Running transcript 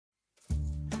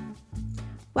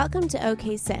Welcome to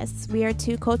OK Sis. We are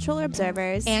two cultural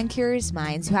observers and curious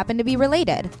minds who happen to be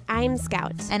related. I'm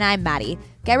Scout. And I'm Maddie.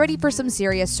 Get ready for some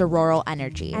serious sororal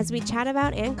energy as we chat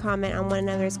about and comment on one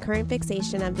another's current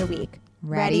fixation of the week.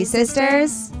 Ready,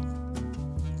 sisters?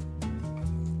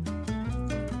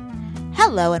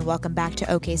 Hello and welcome back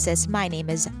to OK Sis. My name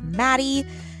is Maddie.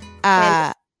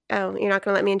 Oh, you're not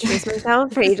going to let me introduce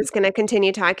myself? Are you just going to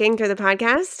continue talking through the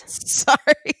podcast?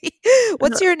 Sorry.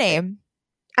 What's your name?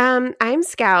 I'm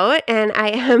Scout, and I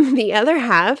am the other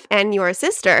half and your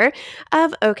sister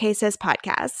of OK Sis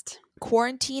Podcast.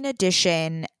 Quarantine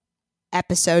Edition,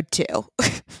 Episode 2.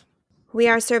 We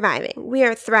are surviving. We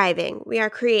are thriving. We are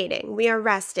creating. We are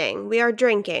resting. We are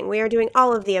drinking. We are doing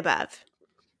all of the above.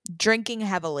 Drinking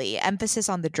heavily. Emphasis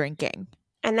on the drinking.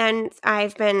 And then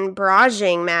I've been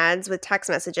barraging Mads with text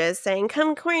messages saying,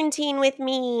 come quarantine with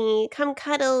me, come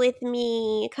cuddle with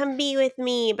me, come be with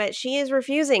me. But she is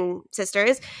refusing,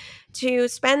 sisters, to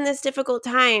spend this difficult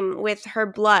time with her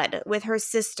blood, with her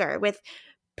sister, with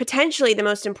potentially the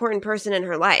most important person in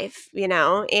her life, you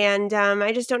know? And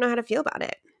I just don't know how to feel about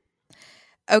it.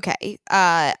 Okay,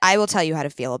 I will tell you how to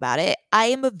feel about it. I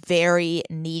am a very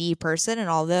needy person, and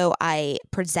although I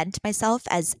present myself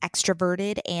as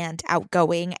extroverted and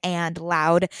outgoing and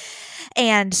loud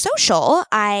and social,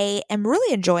 I am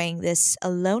really enjoying this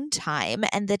alone time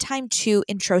and the time to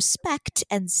introspect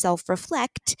and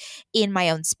self-reflect in my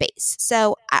own space.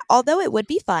 So although it would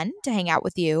be fun to hang out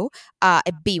with you,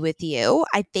 be with you,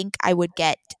 I think I would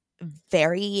get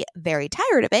very, very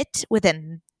tired of it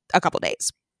within a couple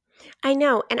days. I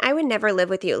know. And I would never live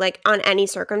with you, like on any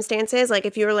circumstances. Like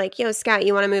if you were like, yo, Scott,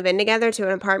 you want to move in together to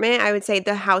an apartment? I would say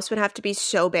the house would have to be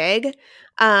so big.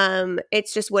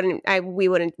 It's just we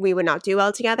would not do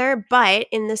well together. But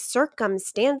in the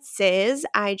circumstances,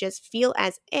 I just feel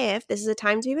as if this is a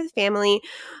time to be with family.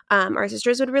 Our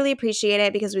sisters would really appreciate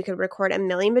it because we could record a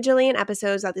million bajillion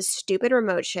episodes of this stupid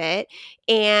remote shit.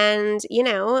 And, you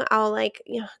know, I'll like,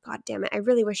 God damn it. I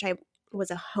really wish I was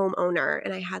a homeowner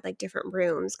and I had like different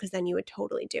rooms, because then you would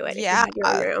totally do it. Yeah, if you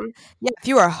had your own room. Yeah, if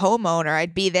you were a homeowner,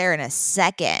 I'd be there in a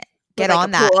second. Get with, like,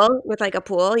 on that. With like a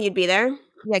pool, you'd be there.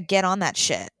 Yeah, get on that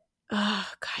shit. Oh,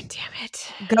 God damn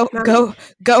it.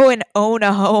 Go and own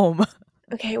a home.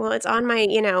 Okay, well, it's on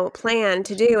my, plan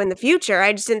to do in the future.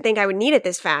 I just didn't think I would need it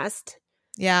this fast.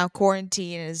 Yeah,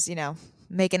 quarantine is,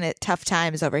 making it tough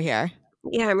times over here.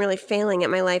 Yeah, I'm really failing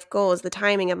at my life goals. The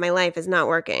timing of my life is not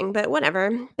working, but whatever.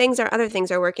 Other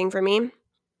things are working for me.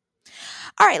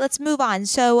 All right, let's move on.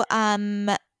 So,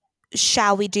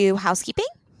 shall we do housekeeping?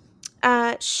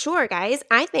 Sure, guys.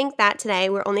 I think that today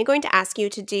we're only going to ask you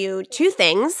to do two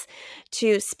things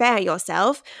to spare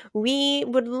yourself. We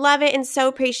would love it and so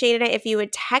appreciate it if you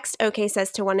would text OK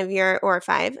Sis to one of your, or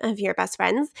 5 of your best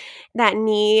friends that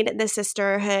need the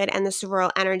sisterhood and the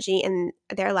sororal energy in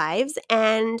their lives.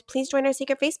 And please join our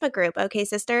secret Facebook group, OK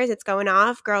Sisters. It's going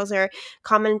off. Girls are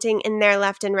commenting in there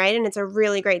left and right, and it's a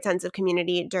really great sense of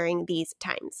community during these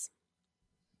times.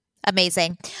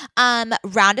 Amazing.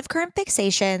 Round of current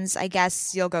fixations. I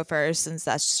guess you'll go first since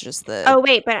that's just the... Oh,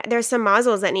 wait, but there's some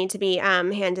mazzles that need to be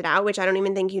handed out, which I don't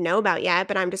even think you know about yet,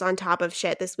 but I'm just on top of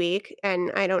shit this week.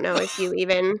 And I don't know if you're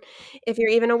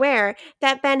even aware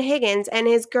that Ben Higgins and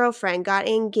his girlfriend got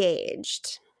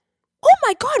engaged. Oh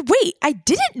my God, wait, I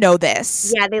didn't know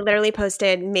this. Yeah, they literally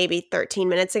posted maybe 13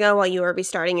 minutes ago while you were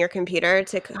restarting your computer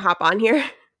to hop on here.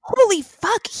 Holy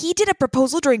fuck, he did a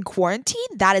proposal during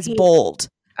quarantine? That is bold.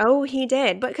 Oh, he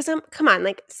did. But because come on,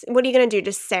 like, what are you going to do?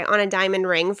 Just sit on a diamond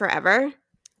ring forever?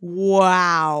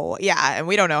 Wow. Yeah, and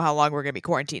we don't know how long we're going to be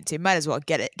quarantined, so you might as well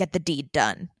get the deed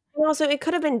done. Well, so it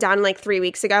could have been done like 3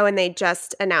 weeks ago, and they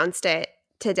just announced it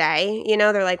today.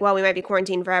 They're like, well, we might be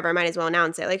quarantined forever. Might as well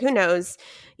announce it. Like, who knows,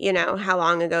 how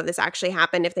long ago this actually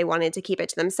happened, if they wanted to keep it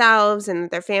to themselves and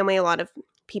their family. A lot of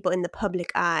people in the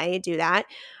public eye do that.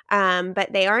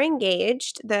 But they are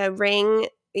engaged. The ring,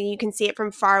 you can see it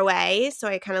from far away. So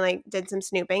I kind of like did some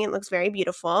snooping. It looks very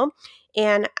beautiful.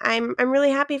 And I'm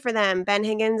really happy for them. Ben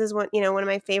Higgins is one of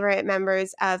my favorite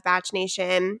members of Batch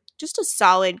Nation. Just a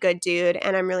solid, good dude.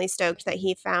 And I'm really stoked that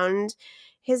he found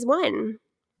his one.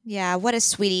 Yeah, what a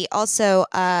sweetie. Also,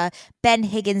 Ben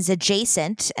Higgins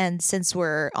adjacent, and since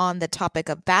we're on the topic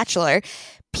of Bachelor,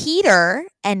 Peter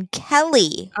and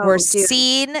Kelly were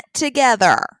seen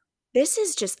together. This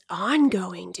is just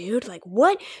ongoing, dude. Like,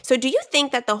 what? So do you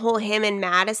think that the whole him and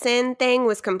Madison thing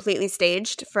was completely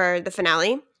staged for the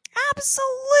finale?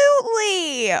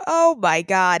 Absolutely. Oh, my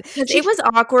God. It was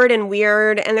awkward and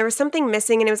weird, and there was something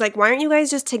missing, and it was like, why aren't you guys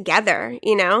just together,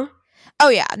 Oh,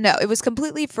 yeah. No, it was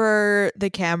completely for the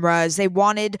cameras. They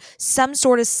wanted some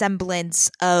sort of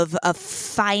semblance of a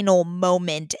final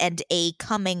moment and a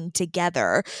coming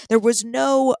together. There was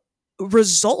no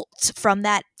result from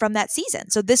that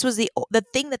season. So this was the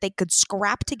thing that they could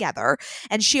scrap together,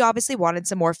 and she obviously wanted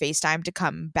some more FaceTime to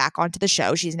come back onto the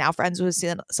show. She's now friends with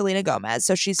Selena Gomez,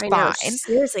 so she's I know. fine.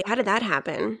 Seriously, how did that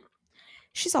happen?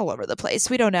 She's all over the place.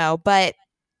 We don't know, but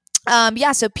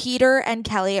yeah, so Peter and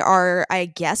Kelly are, I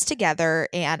guess, together,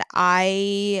 and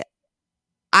I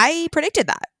predicted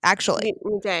that, actually.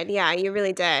 You did. Yeah, you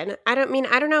really did. I don't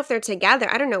know if they're together.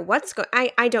 I don't know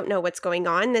I don't know what's going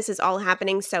on. This is all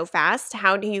happening so fast.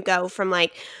 How do you go from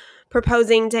like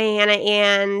proposing to Hannah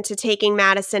Ann to taking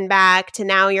Madison back to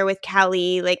now you're with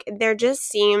Kelly? Like there just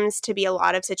seems to be a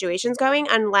lot of situations going,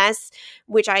 unless,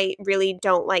 which I really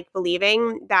don't like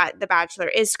believing, that The Bachelor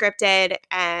is scripted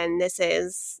and this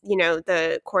is,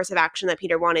 the course of action that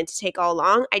Peter wanted to take all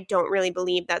along. I don't really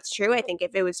believe that's true. I think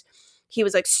if he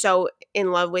was like so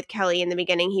in love with Kelly in the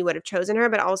beginning, he would have chosen her.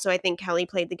 But also I think Kelly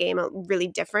played the game really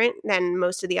different than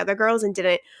most of the other girls and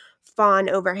didn't fawn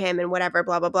over him and whatever,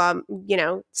 blah, blah, blah,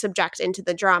 subject into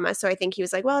the drama. So I think he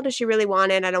was like, well, does she really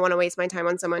want it? I don't want to waste my time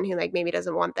on someone who like maybe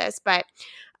doesn't want this. But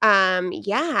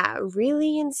yeah,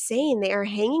 really insane. They are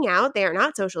hanging out. They are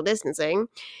not social distancing.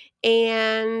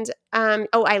 And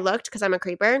I looked because I'm a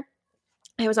creeper.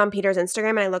 I was on Peter's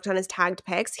Instagram and I looked on his tagged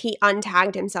pics. He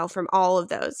untagged himself from all of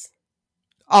those.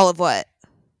 All of what?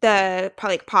 The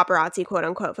probably paparazzi quote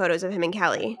unquote photos of him and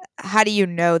Kelly. How do you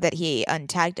know that he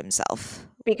untagged himself?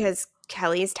 Because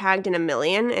Kelly's tagged in a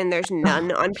million and there's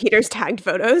none on Peter's tagged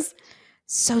photos.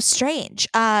 So strange.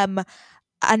 What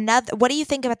do you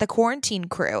think about the quarantine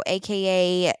crew,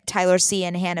 aka Tyler C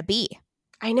and Hannah B?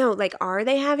 I know, like, are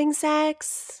they having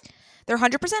sex? They're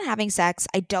 100% having sex.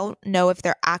 I don't know if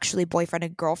they're actually boyfriend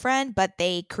and girlfriend, but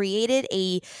they created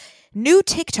a new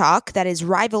TikTok that is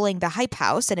rivaling the Hype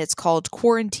House, and it's called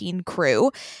Quarantine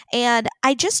Crew. And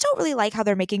I just don't really like how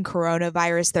they're making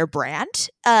coronavirus their brand.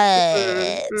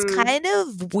 It's kind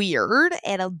of weird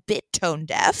and a bit tone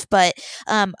deaf, but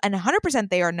and 100%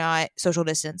 they are not social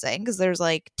distancing because there's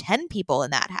like 10 people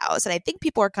in that house, and I think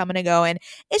people are coming and going.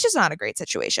 It's just not a great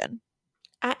situation.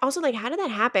 Also, like, how did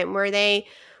that happen?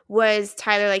 Was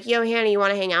Tyler like, yo, Hannah, you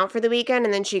want to hang out for the weekend?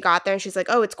 And then she got there and she's like,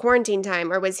 oh, it's quarantine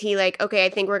time. Or was he like, okay, I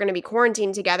think we're going to be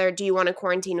quarantined together. Do you want to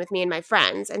quarantine with me and my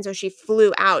friends? And so she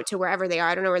flew out to wherever they are.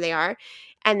 I don't know where they are.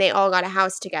 And they all got a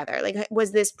house together. Like,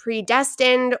 was this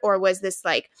predestined, or was this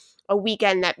like a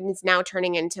weekend that is now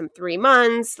turning into 3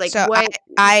 months? Like, so what?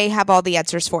 I have all the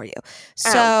answers for you.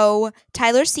 So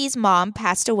Tyler C's mom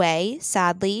passed away,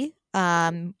 sadly.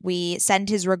 We send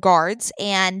his regards,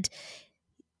 and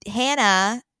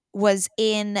Hannah was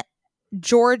in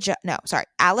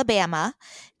Alabama,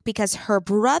 because her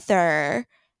brother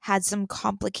had some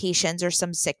complications or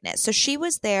some sickness. So she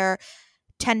was there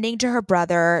tending to her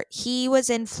brother. He was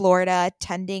in Florida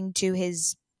tending to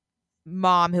his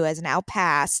mom, who has now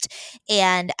passed.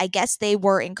 And I guess they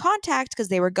were in contact because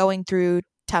they were going through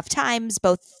tough times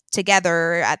both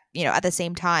together at the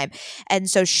same time. And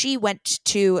so she went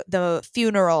to the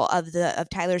funeral of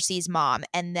Tyler C's mom,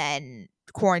 and then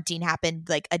quarantine happened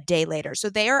like a day later. So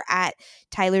they are at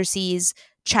Tyler C's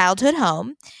childhood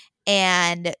home,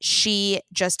 and she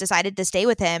just decided to stay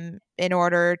with him in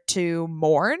order to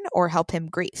mourn or help him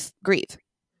grieve.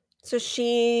 So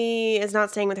she is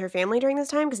not staying with her family during this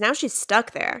time because now she's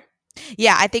stuck there.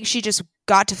 Yeah, I think she just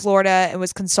got to Florida and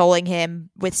was consoling him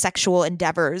with sexual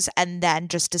endeavors and then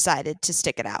just decided to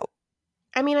stick it out.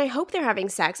 I mean, I hope they're having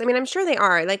sex. I mean, I'm sure they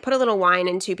are. Like, put a little wine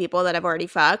in two people that have already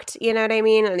fucked. You know what I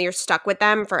mean? And you're stuck with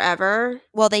them forever.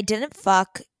 Well, they didn't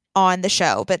fuck on the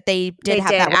show, but they did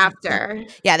have that after.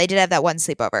 Yeah, they did have that one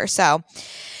sleepover. So,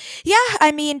 yeah,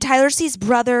 I mean, Tyler C's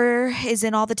brother is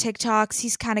in all the TikToks.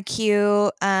 He's kind of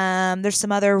cute. There's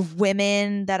some other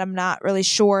women that I'm not really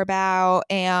sure about,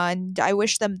 and I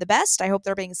wish them the best. I hope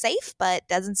they're being safe, but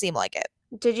doesn't seem like it.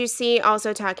 Did you see,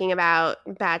 also talking about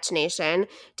Batch Nation,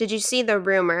 did you see the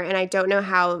rumor, and I don't know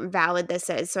how valid this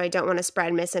is, so I don't want to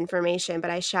spread misinformation,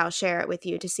 but I shall share it with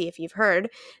you to see if you've heard,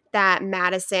 that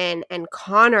Madison and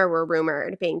Connor were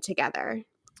rumored being together?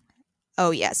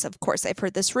 Oh, yes, of course. I've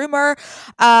heard this rumor.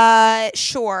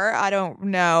 Sure. I don't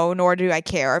know, nor do I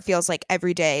care. It feels like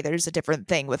every day there's a different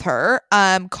thing with her.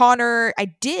 Connor,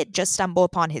 I did just stumble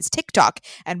upon his TikTok,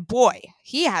 and boy,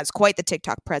 he has quite the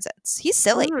TikTok presence. He's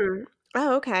silly.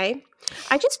 Oh, okay.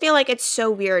 I just feel like it's so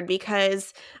weird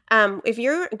because if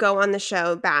you go on the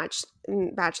show Batch,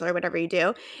 Bachelor, whatever you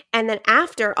do. And then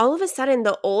after, all of a sudden,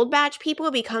 the old batch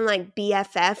people become like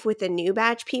BFF with the new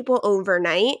batch people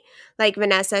overnight. Like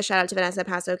Vanessa, shout out to Vanessa,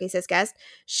 past OK Sis guest.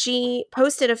 She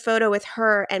posted a photo with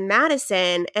her and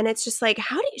Madison, and it's just like,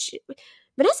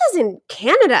 Vanessa's in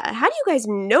Canada. How do you guys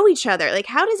know each other? Like,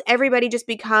 how does everybody just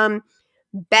become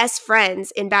best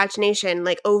friends in Batch Nation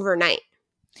like overnight?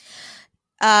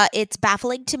 It's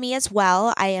baffling to me as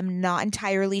well. I am not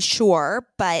entirely sure,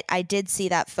 but I did see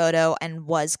that photo and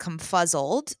was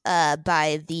confuzzled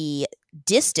by the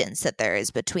distance that there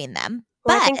is between them.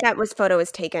 Well, but I think that photo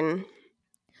was taken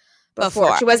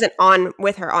before. She wasn't on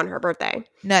with her on her birthday.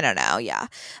 No, yeah.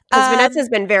 Because Vanessa's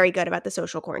been very good about the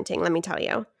social quarantine, let me tell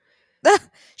you.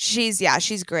 She's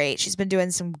great. She's been doing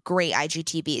some great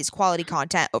IGTVs, quality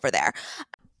content over there.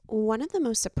 One of the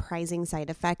most surprising side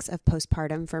effects of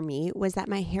postpartum for me was that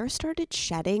my hair started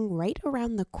shedding right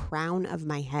around the crown of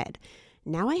my head.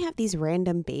 Now I have these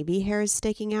random baby hairs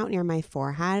sticking out near my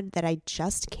forehead that I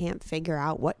just can't figure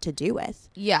out what to do with.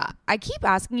 Yeah, I keep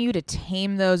asking you to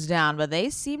tame those down, but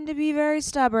they seem to be very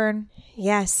stubborn.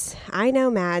 Yes, I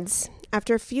know, Mads.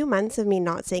 After a few months of me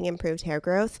not seeing improved hair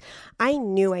growth, I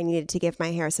knew I needed to give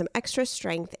my hair some extra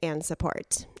strength and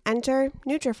support. Enter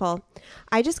Nutrafol.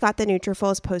 I just got the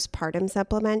Nutrafol's postpartum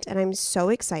supplement, and I'm so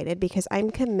excited because I'm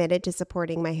committed to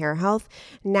supporting my hair health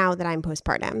now that I'm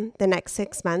postpartum. The next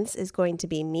 6 months is going to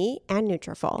be me and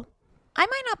Nutrafol. I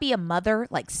might not be a mother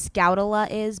like Scoutala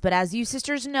is, but as you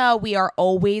sisters know, we are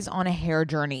always on a hair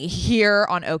journey here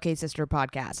on OK Sister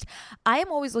Podcast. I am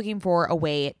always looking for a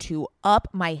way to up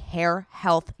my hair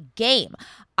health game.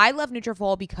 I love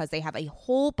Nutrafol because they have a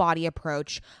whole body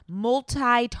approach,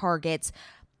 multi-targets,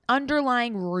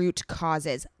 underlying root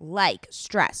causes like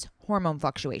stress, hormone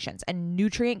fluctuations, and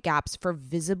nutrient gaps for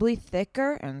visibly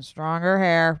thicker and stronger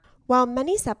hair. While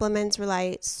many supplements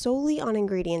rely solely on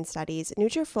ingredient studies,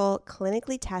 Nutrafol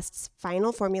clinically tests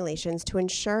final formulations to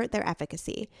ensure their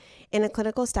efficacy. In a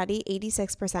clinical study,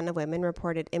 86% of women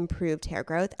reported improved hair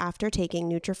growth after taking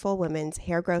Nutrafol Women's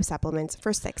Hair Growth Supplements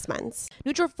for 6 months.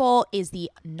 Nutrafol is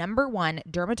the #1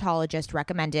 dermatologist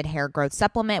recommended hair growth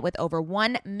supplement, with over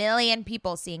 1 million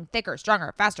people seeing thicker,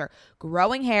 stronger, faster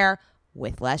growing hair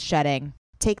with less shedding.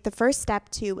 Take the first step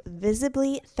to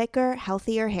visibly thicker,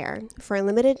 healthier hair. For a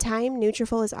limited time,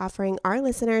 Nutrafol is offering our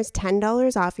listeners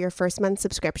 $10 off your first month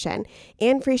subscription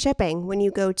and free shipping when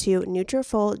you go to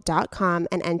Nutrafol.com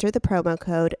and enter the promo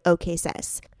code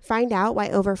OKSIS. Find out why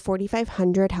over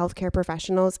 4,500 healthcare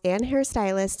professionals and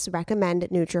hairstylists recommend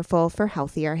Nutrafol for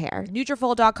healthier hair.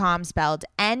 Nutrafol.com, spelled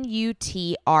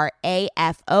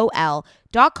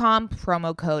Nutrafol.com,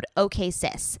 promo code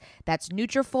OKSIS. That's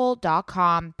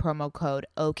Nutrafol.com, promo code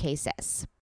OKSIS.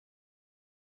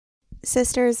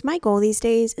 Sisters, my goal these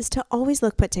days is to always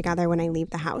look put together when I leave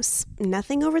the house.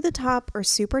 Nothing over the top or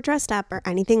super dressed up or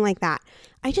anything like that.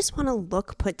 I just want to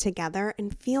look put together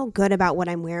and feel good about what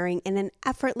I'm wearing in an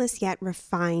effortless yet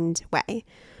refined way.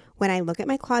 When I look at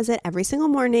my closet every single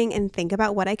morning and think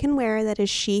about what I can wear that is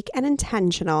chic and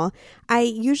intentional, I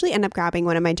usually end up grabbing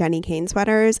one of my Jenni Kayne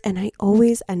sweaters, and I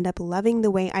always end up loving the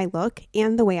way I look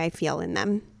and the way I feel in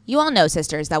them. You all know,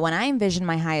 sisters, that when I envision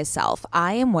my highest self,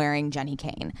 I am wearing Jenni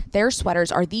Kayne. Their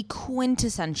sweaters are the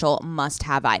quintessential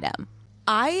must-have item.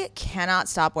 I cannot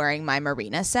stop wearing my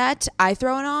Marina set. I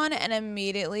throw it on and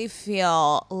immediately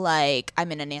feel like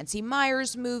I'm in a Nancy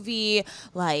Meyers movie,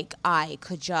 like I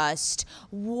could just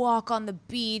walk on the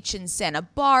beach in Santa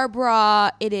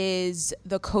Barbara. It is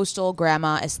the coastal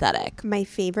grandma aesthetic. My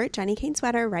favorite Jenni Kayne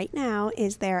sweater right now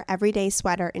is their everyday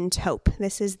sweater in taupe.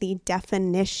 This is the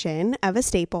definition of a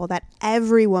staple that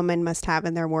every woman must have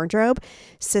in their wardrobe.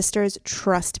 Sisters,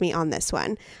 trust me on this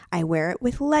one. I wear it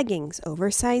with leggings,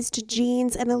 oversized jeans,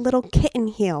 and a little kitten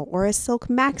heel or a silk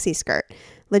maxi skirt.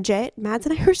 Legit, Mads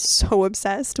and I are so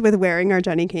obsessed with wearing our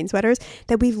Jenni Kayne sweaters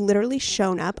that we've literally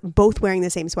shown up both wearing the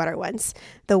same sweater once.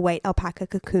 The white alpaca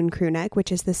cocoon crew neck, which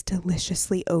is this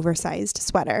deliciously oversized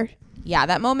sweater. Yeah,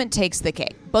 that moment takes the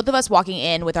cake. Both of us walking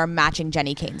in with our matching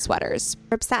Jenni Kayne sweaters.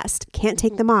 We're obsessed. Can't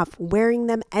take them off. Wearing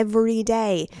them every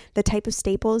day. The type of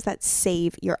staples that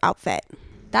save your outfit.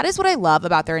 That is what I love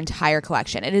about their entire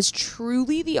collection. It is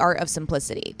truly the art of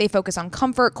simplicity. They focus on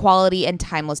comfort, quality, and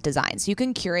timeless designs. You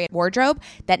can curate a wardrobe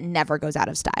that never goes out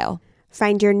of style.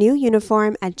 Find your new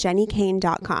uniform at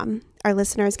JenniKayne.com. Our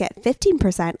listeners get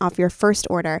 15% off your first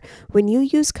order when you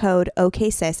use code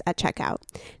OKSIS at checkout.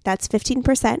 That's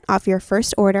 15% off your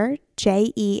first order,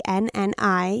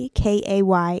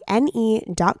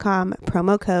 JenniKayne.com,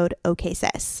 promo code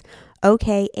OKSIS.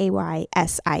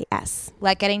 OKAYSIS.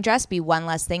 Let getting dressed be one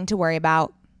less thing to worry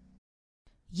about.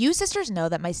 You sisters know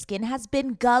that my skin has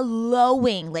been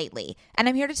glowing lately, and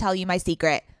I'm here to tell you my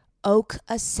secret. Oak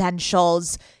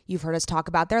Essentials. You've heard us talk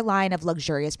about their line of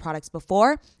luxurious products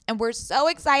before, and we're so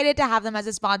excited to have them as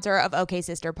a sponsor of OK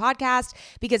Sister Podcast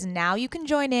because now you can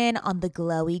join in on the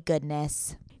glowy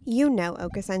goodness. You know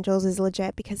Oak Essentials is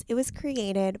legit because it was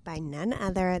created by none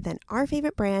other than our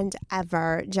favorite brand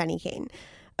ever, Jenni Kayne.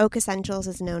 Oak Essentials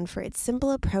is known for its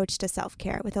simple approach to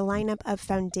self-care with a lineup of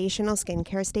foundational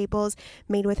skincare staples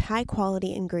made with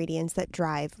high-quality ingredients that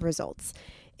drive results.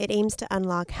 It aims to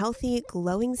unlock healthy,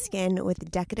 glowing skin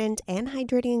with decadent and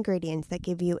hydrating ingredients that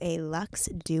give you a luxe,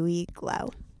 dewy glow.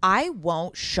 I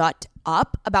won't shut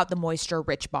up about the Moisture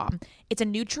Rich Balm. It's a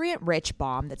nutrient-rich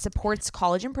balm that supports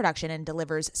collagen production and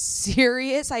delivers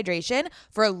serious hydration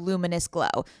for a luminous glow.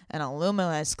 And a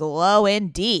luminous glow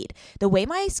indeed. The way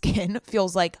my skin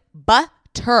feels like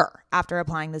butter after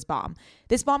applying this balm.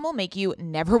 This balm will make you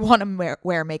never want to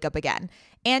wear makeup again.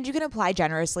 And you can apply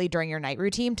generously during your night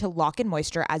routine to lock in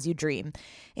moisture as you dream.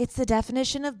 It's the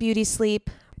definition of beauty sleep.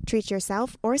 Treat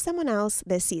yourself or someone else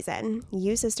this season.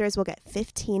 You sisters will get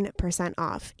 15%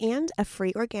 off and a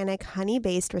free organic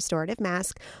honey-based restorative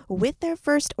mask with their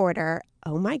first order.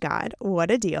 Oh my God,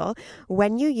 what a deal.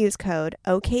 When you use code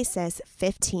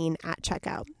OKSIS15 at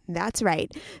checkout. That's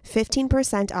right,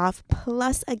 15% off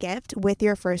plus a gift with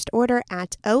your first order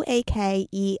at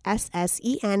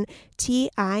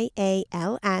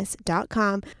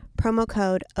OAKESSENTIALS.com. Promo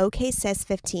code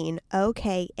OKSIS15,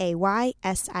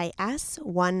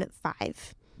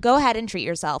 OKAYSIS15. Go ahead and treat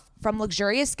yourself. From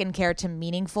luxurious skincare to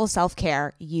meaningful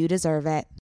self-care, you deserve it.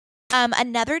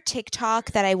 Another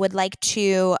TikTok that I would like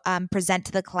to present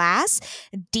to the class.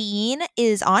 Dean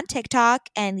is on TikTok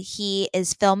and he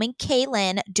is filming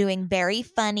Kaylin doing very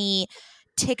funny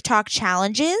TikTok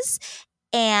challenges.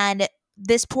 And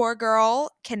this poor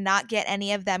girl cannot get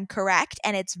any of them correct.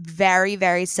 And it's very,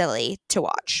 very silly to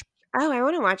watch. Oh, I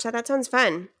want to watch that. That sounds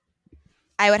fun.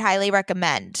 I would highly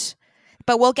recommend.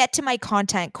 But we'll get to my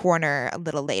content corner a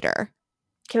little later.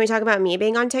 Can we talk about me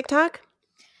being on TikTok?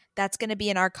 That's going to be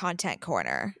in our content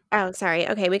corner. Oh, sorry.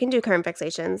 Okay, we can do current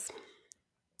fixations.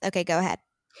 Okay, go ahead.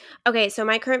 Okay, so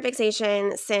my current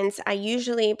fixation, since I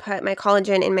usually put my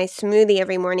collagen in my smoothie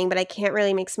every morning, but I can't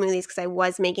really make smoothies because I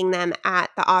was making them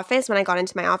at the office when I got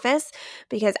into my office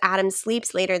because Adam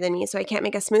sleeps later than me, so I can't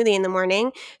make a smoothie in the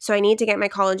morning. So I need to get my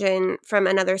collagen from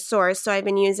another source. So I've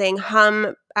been using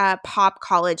Hum Pop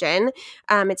Collagen.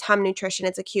 It's Hum Nutrition.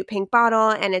 It's a cute pink bottle,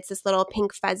 and it's this little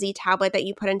pink fuzzy tablet that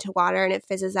you put into water, and it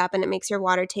fizzes up, and it makes your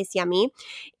water taste yummy.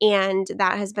 And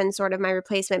that has been sort of my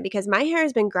replacement because my hair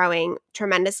has been growing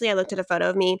tremendously. I looked at a photo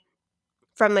of me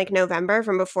from like November,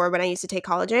 from before when I used to take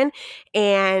collagen,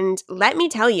 and let me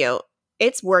tell you,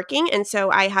 it's working, and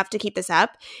so I have to keep this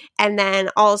up. And then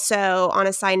also, on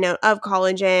a side note of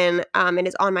collagen, it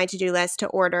is on my to-do list to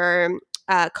order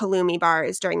Kalumi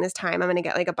bars during this time. I'm going to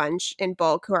get like a bunch in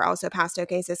bulk who are also past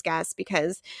OK Sis guests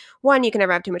because one, you can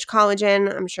never have too much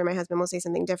collagen. I'm sure my husband will say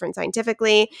something different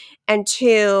scientifically. And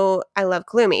two, I love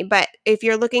Kalumi. But if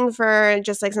you're looking for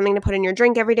just like something to put in your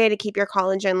drink every day to keep your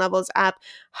collagen levels up,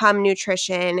 Hum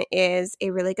Nutrition is a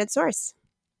really good source.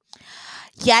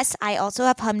 Yes, I also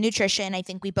have Hum Nutrition. I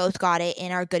think we both got it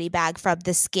in our goodie bag from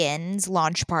the Skins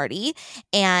launch party.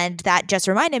 And that just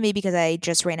reminded me because I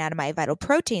just ran out of my Vital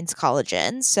Proteins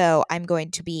collagen. So I'm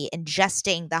going to be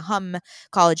ingesting the Hum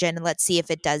collagen and let's see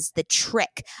if it does the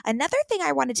trick. Another thing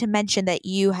I wanted to mention that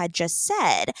you had just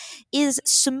said is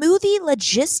smoothie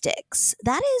logistics.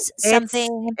 That is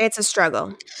something. It's a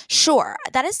struggle. Sure.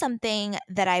 That is something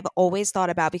that I've always thought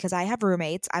about because I have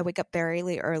roommates. I wake up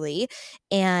very early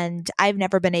and I've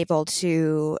never been able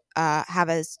to have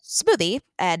a smoothie.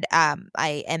 And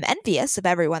I am envious of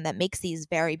everyone that makes these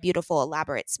very beautiful,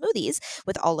 elaborate smoothies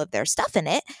with all of their stuff in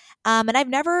it. And I've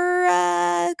never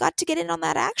got to get in on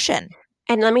that action.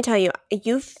 And let me tell you,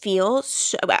 you feel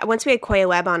so, once we had Koya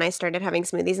Webb on, I started having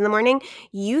smoothies in the morning.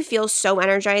 You feel so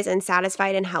energized and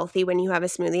satisfied and healthy when you have a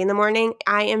smoothie in the morning.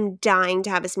 I am dying to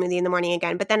have a smoothie in the morning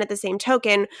again. But then at the same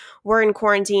token, we're in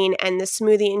quarantine and the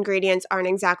smoothie ingredients aren't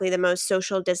exactly the most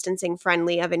social distancing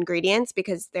friendly of ingredients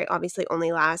because they obviously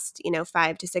only last,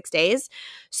 5 to 6 days.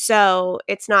 So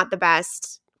it's not the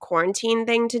best quarantine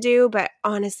thing to do. But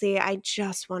honestly, I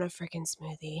just want a freaking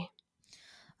smoothie.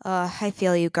 I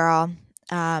feel you, girl.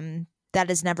 That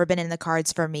has never been in the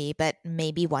cards for me, but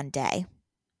maybe one day.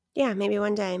 Yeah, maybe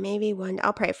one day.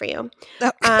 I'll pray for you.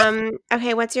 Okay.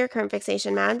 Okay, what's your current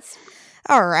fixation, Mads?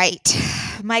 All right.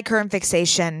 My current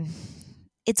fixation,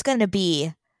 it's going to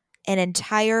be an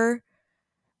entire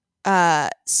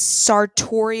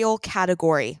sartorial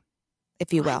category,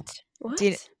 if you will. What?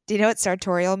 Do you know what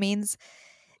sartorial means?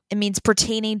 It means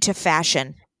pertaining to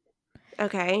fashion.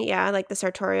 Okay, yeah, like the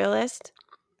sartorialist.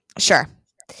 Sure.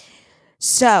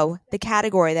 So the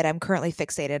category that I'm currently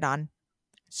fixated on,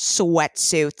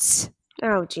 sweatsuits.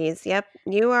 Oh, geez. Yep.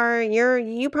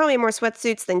 You probably have more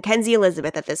sweatsuits than Kenzie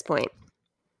Elizabeth at this point.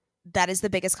 That is the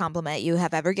biggest compliment you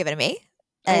have ever given me.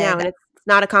 I know, and it's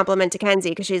not a compliment to Kenzie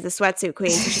because she's the sweatsuit queen,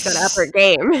 so she's got to up her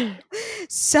game.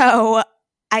 So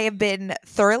I have been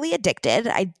thoroughly addicted.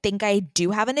 I think I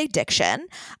do have an addiction.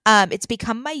 It's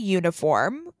become my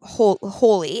uniform,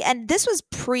 wholly, and this was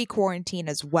pre-quarantine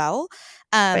as well.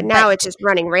 But now it's just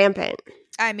running rampant.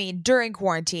 I mean, during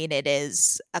quarantine, it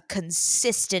is a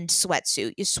consistent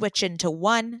sweatsuit. You switch into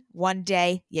one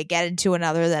day, you get into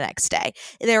another the next day.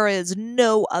 There is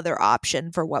no other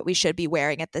option for what we should be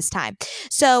wearing at this time.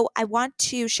 So I want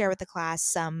to share with the class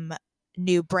some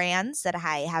new brands that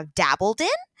I have dabbled in,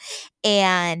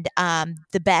 and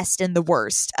the best and the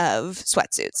worst of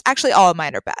sweatsuits. Actually, all of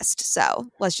mine are best, so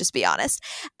let's just be honest.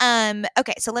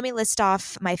 Okay, so let me list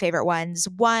off my favorite ones.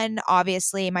 One,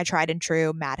 obviously, my tried and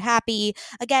true, Madhappy.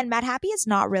 Again, Madhappy is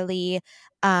not really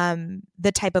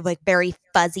the type of like very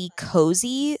fuzzy,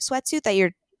 cozy sweatsuit that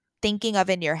you're thinking of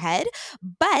in your head,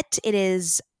 but it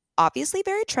is obviously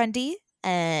very trendy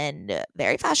and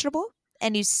very fashionable.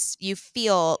 And you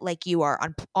feel like you are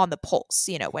on the pulse,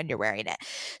 when you're wearing it.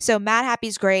 So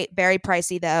Madhappy's great, very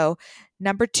pricey though.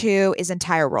 Number 2 is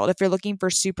Entire World. If you're looking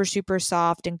for super, super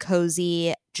soft and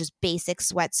cozy, just basic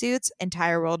sweatsuits,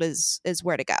 Entire World is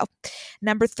where to go.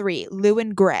 Number 3,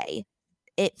 Lewin Gray.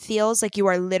 It feels like you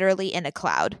are literally in a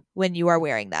cloud when you are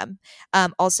wearing them.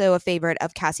 Also a favorite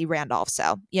of Cassie Randolph,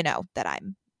 so you know that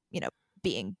I'm,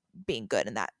 being good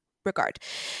in that regard.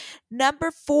 Number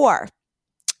 4.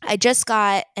 I just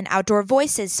got an Outdoor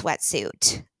Voices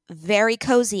sweatsuit. Very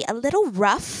cozy, a little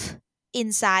rough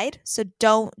inside, so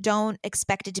don't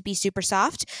expect it to be super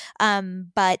soft.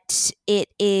 But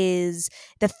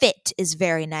the fit is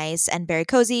very nice and very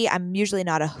cozy. I'm usually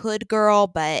not a hood girl,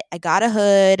 but I got a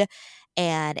hood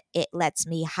and it lets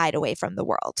me hide away from the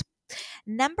world.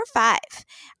 Number 5,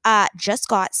 just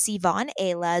got Sivan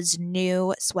Ayla's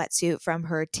new sweatsuit from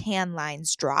her Tan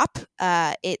Lines drop.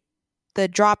 The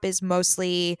drop is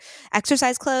mostly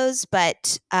exercise clothes,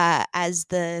 but as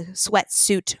the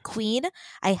sweatsuit queen,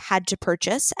 I had to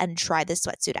purchase and try this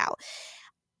sweatsuit out.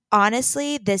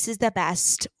 Honestly, this is the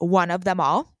best one of them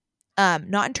all.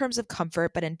 Not in terms of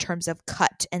comfort, but in terms of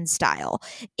cut and style.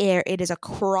 It is a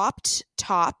cropped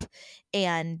top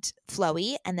and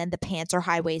flowy, and then the pants are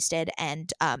high-waisted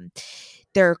and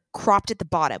they're cropped at the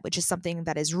bottom, which is something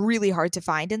that is really hard to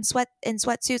find in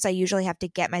sweatsuits. I usually have to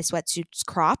get my sweatsuits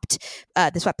cropped,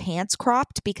 the sweatpants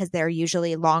cropped, because they're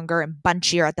usually longer and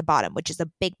bunchier at the bottom, which is a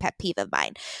big pet peeve of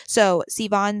mine. So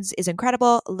Sivan's is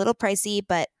incredible, a little pricey,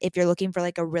 but if you're looking for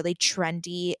like a really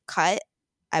trendy cut,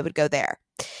 I would go there.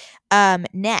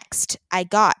 Next, I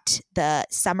got the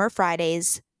Summer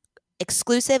Fridays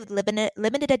exclusive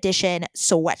limited edition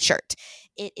sweatshirt.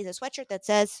 It is a sweatshirt that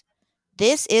says,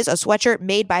 "This is a sweatshirt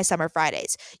made by Summer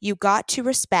Fridays." You got to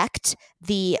respect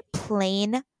the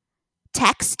plain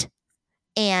text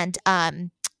and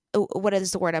what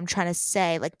is the word I'm trying to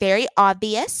say? Like very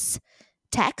obvious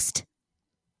text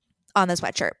on the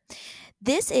sweatshirt.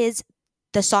 This is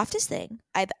the softest thing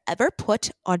I've ever put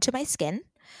onto my skin.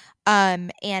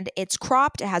 And it's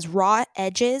cropped. It has raw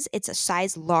edges. It's a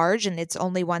size large and it's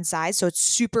only one size. So it's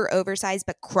super oversized,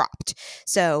 but cropped.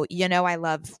 So, I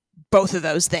love both of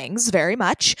those things very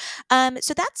much.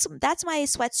 So that's my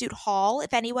sweatsuit haul.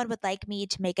 If anyone would like me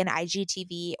to make an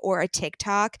IGTV or a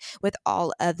TikTok with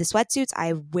all of the sweatsuits,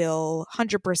 I will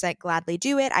 100% gladly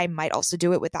do it. I might also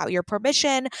do it without your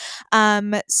permission.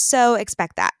 So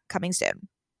expect that coming soon.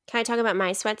 Can I talk about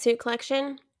my sweatsuit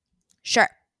collection? Sure.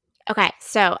 Okay,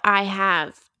 so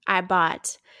I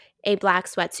bought a black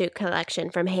sweatsuit collection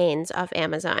from Hanes off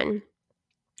Amazon.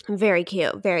 Very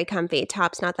cute, very comfy.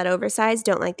 Top's not that oversized.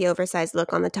 Don't like the oversized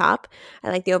look on the top.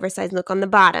 I like the oversized look on the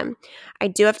bottom. I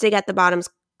do have to get the bottoms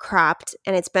cropped,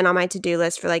 and it's been on my to-do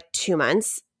list for like 2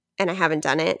 months, and I haven't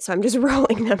done it, so I'm just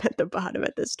rolling them at the bottom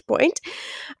at this point.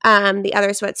 The other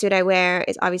sweatsuit I wear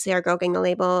is obviously our Girl Gang The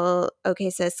Label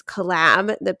OK Sis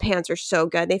collab. The pants are so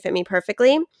good. They fit me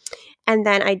perfectly. And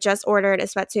then I just ordered a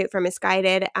sweatsuit from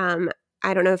Missguided.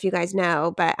 I don't know if you guys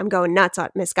know, but I'm going nuts on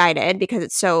Missguided because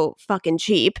it's so fucking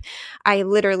cheap. I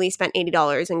literally spent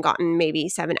 $80 and gotten maybe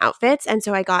 7 outfits. And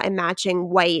so I got a matching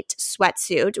white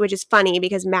sweatsuit, which is funny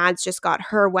because Mads just got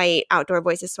her white Outdoor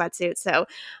Voices sweatsuit. So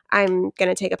I'm going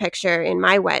to take a picture in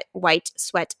my white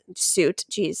sweatsuit.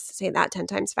 Geez, say that 10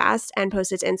 times fast and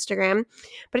post it to Instagram.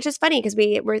 But it's just funny because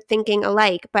we're thinking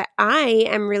alike. But I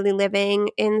am really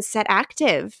living in Set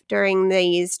Active during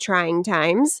these trying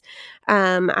times.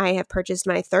 I have purchased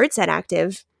my 3rd Set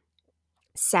Active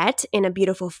set in a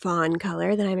beautiful fawn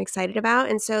color that I'm excited about.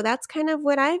 And so that's kind of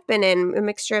what I've been in, a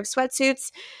mixture of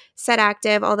sweatsuits, set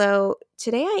active, although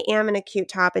today I am in a cute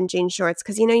top and jean shorts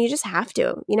because, you just have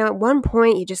to. At one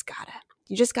point, you just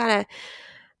gotta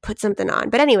put something on.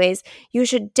 But anyways, you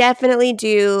should definitely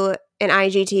do an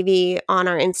IGTV on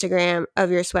our Instagram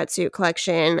of your sweatsuit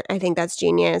collection. I think that's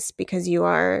genius because you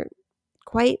are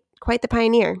quite the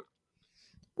pioneer.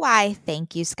 Why,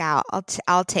 thank you, Scout.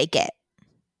 I'll take it.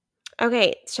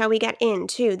 Okay, shall we get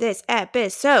into this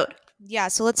episode? Yeah,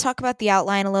 so let's talk about the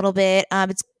outline a little bit.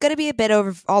 It's going to be a bit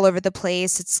all over the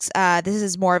place. This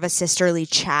is more of a sisterly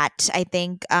chat. I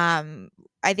think in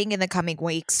the coming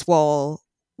weeks we'll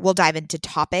dive into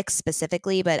topics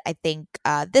specifically, but I think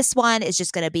this one is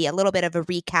just going to be a little bit of a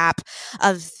recap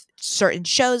of certain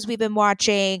shows we've been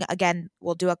watching. Again,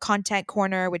 we'll do a content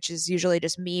corner, which is usually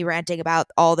just me ranting about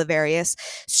all the various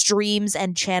streams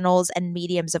and channels and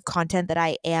mediums of content that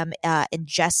I am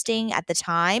ingesting at the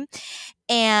time.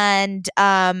 And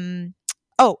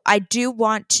I do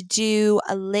want to do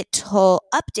a little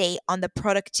update on the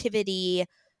productivity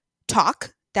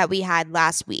talk that we had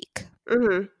last week.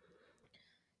 Mm-hmm.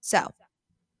 So,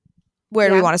 where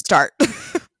do we want to start?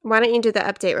 Why don't you do the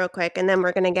update real quick, and then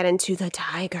we're going to get into the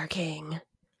Tiger King.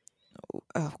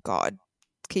 Oh, God.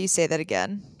 Can you say that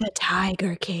again? The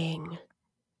Tiger King.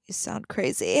 You sound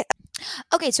crazy.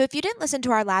 Okay, so if you didn't listen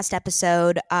to our last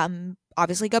episode,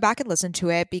 obviously go back and listen to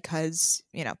it because,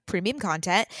 premium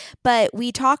content. But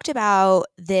we talked about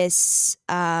this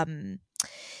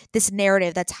this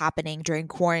narrative that's happening during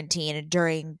quarantine and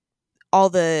during all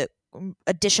the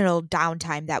additional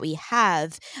downtime that we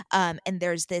have. And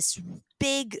there's this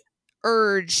big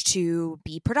urge to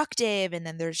be productive, and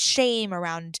then there's shame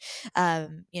around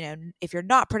if you're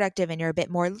not productive and you're a bit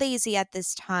more lazy at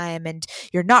this time and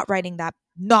you're not writing that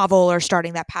novel or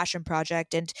starting that passion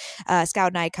project. And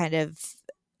Scout and I kind of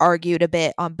argued a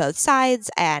bit on both sides,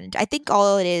 and I think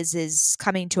all it is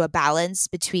coming to a balance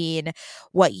between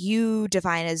what you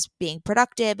define as being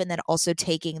productive and then also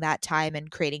taking that time and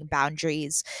creating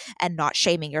boundaries and not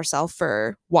shaming yourself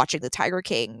for watching the Tiger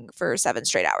King for 7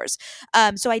 straight hours.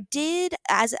 So I did,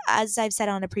 as I've said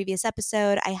on a previous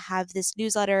episode, I have this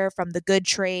newsletter from The Good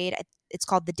Trade. It's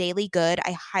called The Daily Good.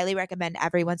 I highly recommend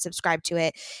everyone subscribe to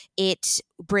it. It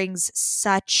brings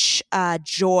such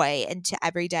joy into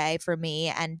every day for me.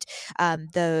 And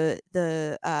the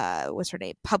what's her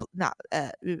name?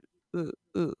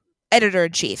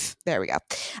 Editor-in-chief. There we go.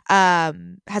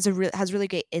 Has really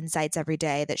great insights every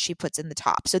day that she puts in the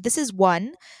top. So this is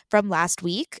one from last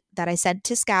week that I sent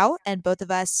to Scout, and both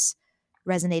of us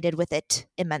resonated with it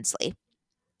immensely.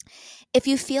 If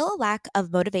you feel a lack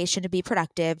of motivation to be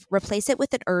productive, replace it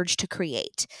with an urge to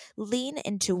create. Lean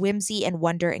into whimsy and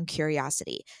wonder and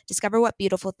curiosity. Discover what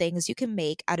beautiful things you can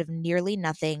make out of nearly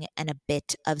nothing and a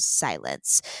bit of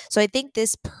silence. So I think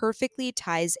this perfectly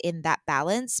ties in that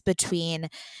balance between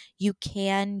you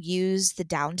can use the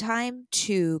downtime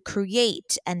to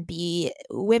create and be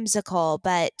whimsical,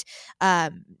 but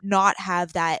not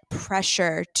have that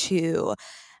pressure to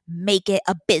make it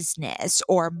a business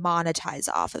or monetize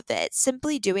off of it.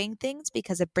 Simply doing things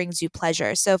because it brings you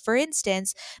pleasure. So for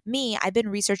instance, I've been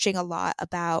researching a lot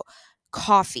about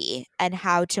coffee and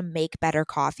how to make better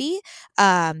coffee.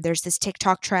 There's this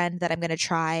TikTok trend that I'm going to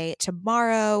try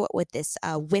tomorrow with this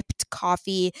whipped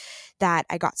coffee that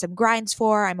I got some grinds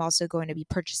for. I'm also going to be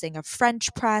purchasing a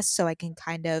French press so I can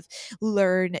kind of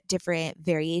learn different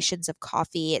variations of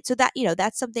coffee. So that,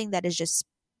 that's something that is just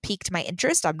piqued my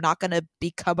interest. I'm not going to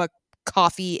become a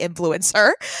coffee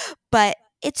influencer, but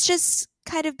it's just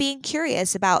kind of being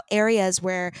curious about areas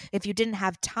where if you didn't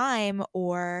have time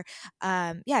or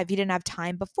if you didn't have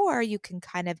time before, you can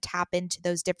kind of tap into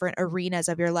those different arenas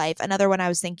of your life. Another one I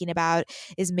was thinking about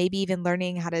is maybe even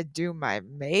learning how to do my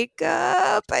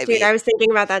makeup. I was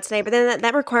thinking about that today, but then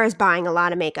that requires buying a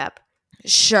lot of makeup.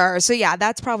 Sure. So yeah,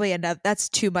 that's probably that's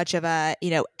too much of a,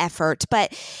 effort.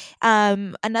 But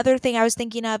another thing I was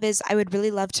thinking of is I would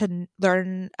really love to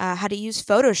learn how to use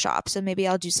Photoshop. So maybe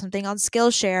I'll do something on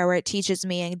Skillshare where it teaches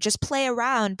me and just play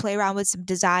around with some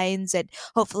designs. And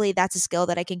hopefully that's a skill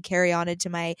that I can carry on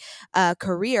into my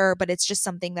career, but it's just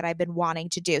something that I've been wanting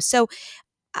to do. So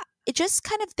just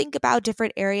kind of think about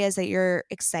different areas that you're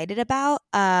excited about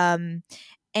and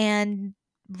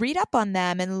read up on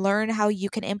them and learn how you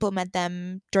can implement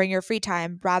them during your free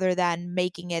time rather than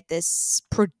making it this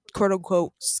quote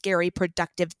unquote scary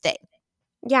productive thing.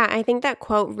 Yeah, I think that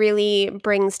quote really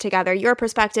brings together your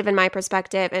perspective and my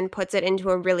perspective and puts it into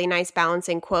a really nice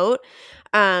balancing quote.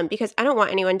 Because I don't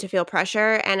want anyone to feel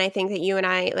pressure. And I think that you and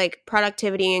I, like,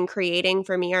 productivity and creating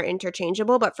for me are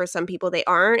interchangeable, but for some people they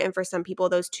aren't. And for some people,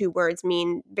 those two words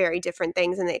mean very different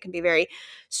things and they can be very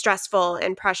stressful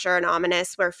and pressure and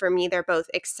ominous, where for me, they're both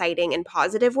exciting and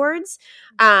positive words.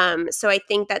 So I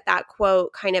think that that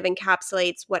quote kind of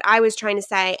encapsulates what I was trying to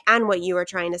say and what you were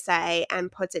trying to say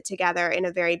and puts it together in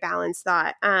a very balanced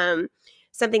thought.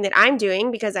 Something that I'm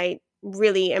doing, because I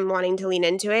really am wanting to lean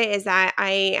into it, is that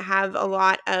I have a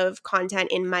lot of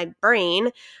content in my brain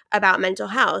about mental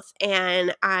health.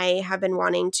 And I have been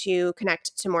wanting to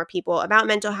connect to more people about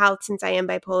mental health since I am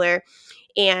bipolar.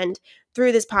 And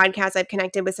through this podcast, I've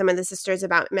connected with some of the sisters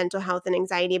about mental health and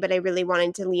anxiety, but I really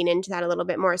wanted to lean into that a little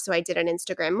bit more. So I did an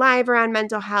Instagram live around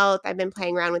mental health. I've been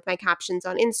playing around with my captions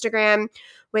on Instagram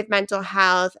with mental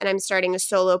health. And I'm starting a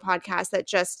solo podcast that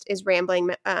just is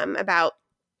rambling about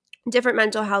different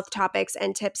mental health topics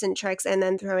and tips and tricks, and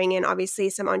then throwing in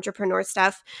obviously some entrepreneur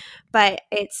stuff. But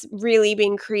it's really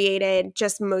being created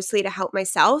just mostly to help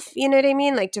myself, you know what I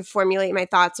mean? Like, to formulate my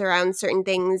thoughts around certain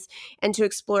things and to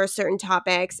explore certain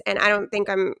topics. And I don't think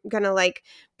I'm gonna like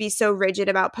be so rigid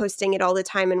about posting it all the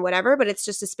time and whatever, but it's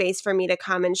just a space for me to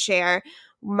come and share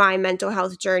my mental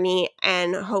health journey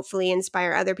and hopefully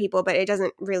inspire other people. But it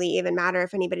doesn't really even matter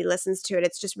if anybody listens to it.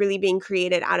 It's just really being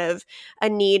created out of a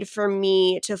need for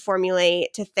me to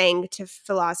formulate, to think, to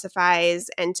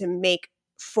philosophize, and to make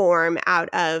form out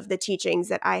of the teachings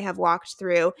that I have walked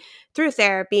through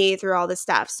therapy, through all this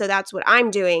stuff. So that's what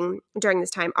I'm doing during this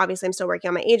time. Obviously, I'm still working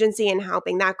on my agency and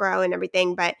helping that grow and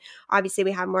everything, but obviously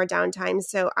we have more downtime.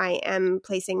 So I am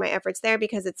placing my efforts there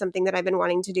because it's something that I've been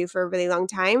wanting to do for a really long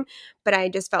time, but I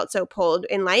just felt so pulled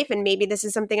in life. And maybe this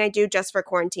is something I do just for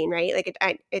quarantine, right? Like,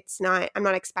 I'm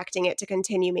not expecting it to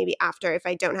continue maybe after if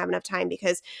I don't have enough time,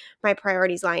 because my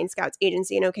priorities lie in Scouts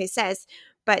agency and OK Sis.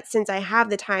 But since I have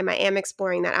the time, I am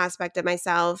exploring that aspect of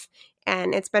myself.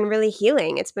 And it's been really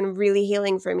healing. It's been really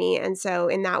healing for me. And so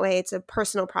in that way, it's a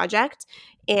personal project.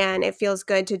 And it feels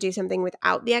good to do something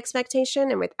without the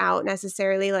expectation and without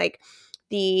necessarily like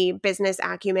the business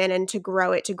acumen, and to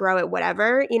grow it,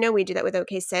 whatever. You know, we do that with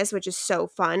OK Sis, which is so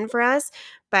fun for us.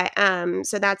 But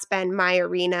so that's been my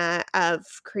arena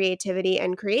of creativity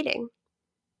and creating.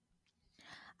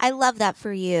 I love that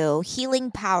for you.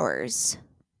 Healing powers.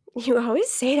 You always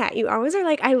say that. You always are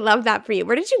like, I love that for you.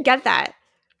 Where did you get that?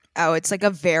 Oh, it's like a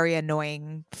very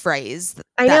annoying phrase.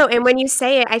 I know. And when you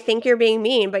say it, I think you're being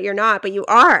mean, but you're not, but you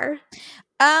are.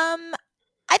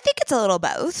 I think it's a little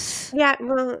both. Yeah,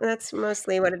 well, that's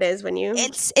mostly what it is when you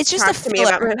it's just talk a to me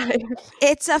about filler. my life.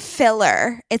 It's a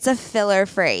filler. It's a filler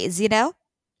phrase, you know?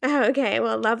 Oh, okay.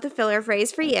 Well, love the filler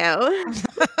phrase for you.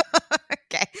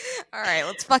 Okay. All right.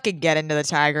 Let's fucking get into the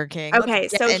Tiger King. Okay,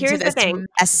 so here's the thing.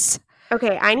 Mess.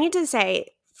 Okay, I need to say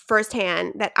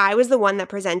firsthand that I was the one that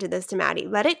presented this to Maddie.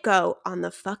 Let it go on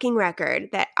the fucking record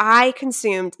that I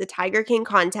consumed the Tiger King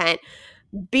content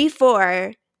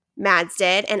before Mads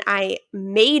did, and I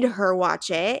made her watch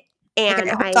it. And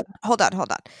okay, hold on.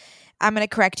 I'm going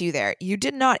to correct you there. You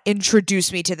did not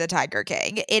introduce me to the Tiger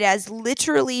King. It has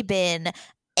literally been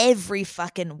every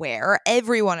fucking where.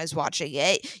 Everyone is watching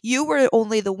it. You were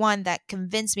only the one that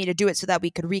convinced me to do it so that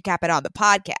we could recap it on the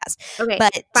podcast. Okay,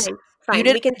 but fine. You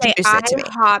didn't we can say I to me.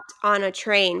 hopped on a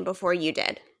train before you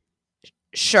did.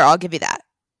 Sure, I'll give you that.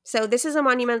 So this is a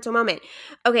monumental moment.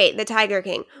 Okay, the Tiger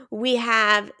King. We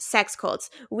have sex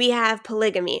cults. We have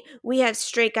polygamy. We have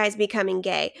straight guys becoming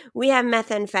gay. We have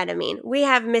methamphetamine. We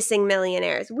have missing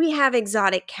millionaires. We have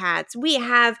exotic cats. We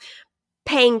have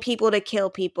paying people to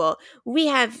kill people. We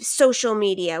have social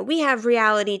media. We have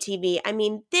reality TV. I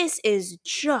mean, this is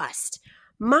just...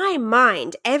 my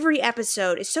mind, every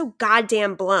episode is so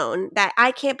goddamn blown that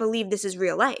I can't believe this is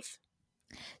real life.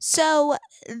 So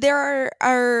there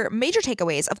are major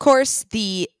takeaways. Of course,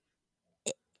 the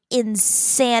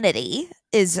insanity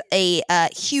is a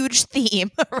huge theme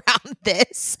around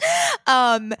this.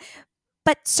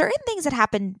 But certain things that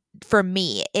happen for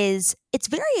me is it's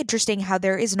very interesting how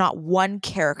there is not one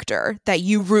character that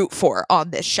you root for on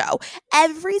this show.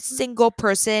 Every single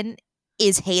person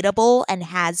is hateable and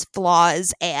has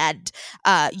flaws, and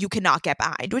you cannot get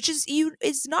behind, which is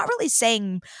not really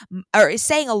saying, or is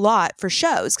saying a lot for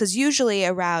shows, because usually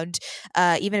around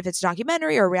even if it's a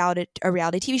documentary or a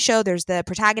reality TV show, there's the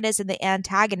protagonist and the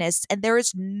antagonist, and there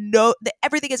is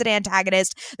everything is an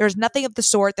antagonist. There's nothing of the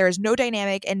sort. There is no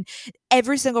dynamic, and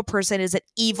every single person is an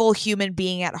evil human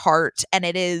being at heart, and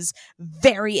it is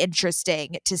very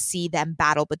interesting to see them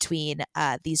battle between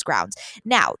these grounds.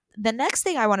 Now, the next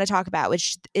thing I want to talk about,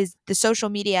 which is the social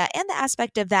media and the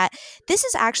aspect of that, this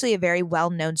is actually a very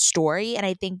well-known story, and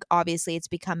I think obviously it's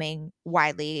becoming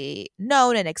widely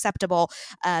known and acceptable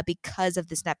because of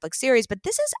this Netflix series, but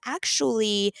this is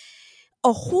actually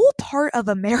a whole part of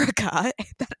America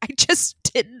that I just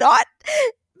did not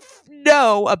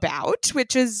know about,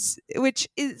 which is it's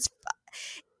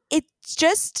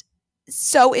just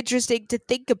so interesting to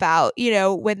think about,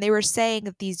 when they were saying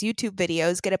that these YouTube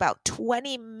videos get about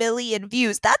 20 million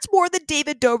views. That's more than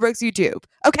David Dobrik's YouTube.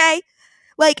 Okay?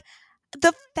 Like,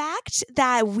 the fact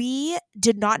that we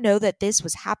did not know that this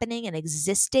was happening and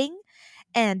existing,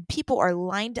 and people are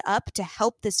lined up to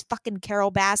help this fucking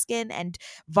Carol Baskin and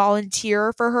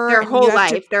volunteer for her. Their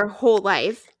whole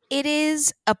life. It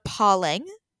is appalling.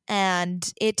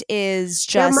 And it is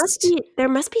just there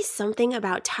must be something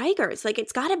about tigers. Like,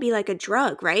 it's got to be like a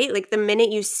drug, right? Like, the minute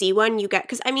you see one, you get,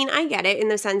 because I mean, I get it in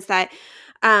the sense that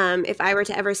if I were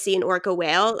to ever see an orca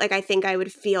whale, like, I think I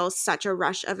would feel such a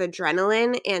rush of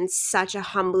adrenaline and such a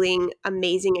humbling,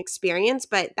 amazing experience.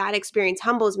 But that experience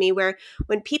humbles me, where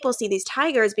when people see these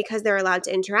tigers, because they're allowed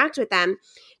to interact with them,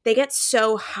 they get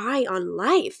so high on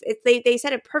life. They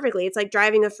said it perfectly. It's like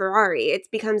driving a Ferrari. It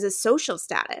becomes a social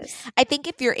status. I think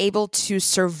if you're able to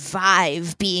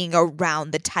survive being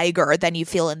around the tiger, then you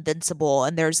feel invincible.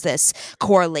 And there's this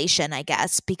correlation, I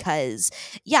guess, because,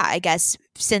 I guess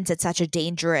since it's such a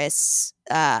dangerous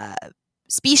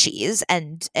species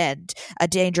and a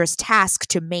dangerous task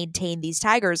to maintain these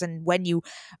tigers, and when you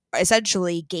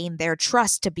essentially gain their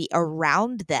trust to be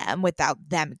around them without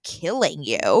them killing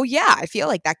you, I feel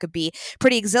like that could be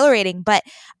pretty exhilarating. But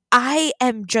I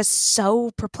am just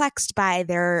so perplexed by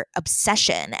their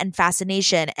obsession and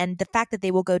fascination, and the fact that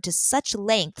they will go to such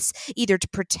lengths either to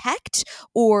protect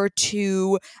or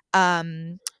to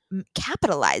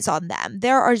capitalize on them.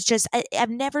 There are just, I've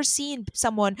never seen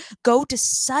someone go to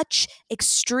such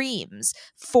extremes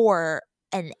for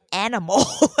an animal.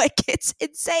 Like, it's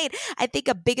insane. I think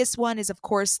a biggest one is, of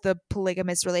course, the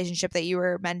polygamous relationship that you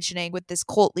were mentioning with this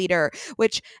cult leader,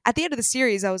 which at the end of the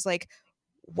series, I was like,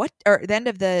 what, or the end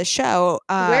of the show,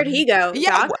 where'd he go?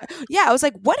 Doc? I was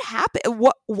like, what happened?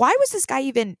 Why was this guy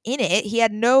even in it? He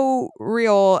had no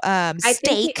real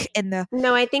stake in the.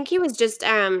 No, I think he was just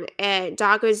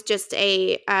Doc was just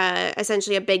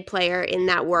essentially a big player in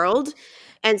that world.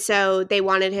 And so they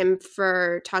wanted him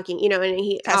for talking, and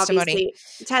he obviously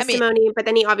but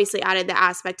then he obviously added the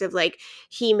aspect of, like,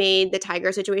 he made the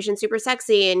tiger situation super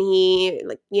sexy, and he,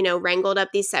 like, wrangled up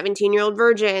these 17-year-old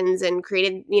virgins and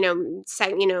created,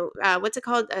 what's it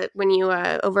called when you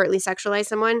overtly sexualize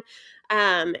someone,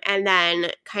 and then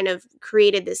kind of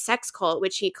created this sex cult,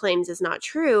 which he claims is not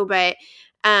true. But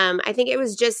I think it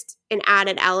was just an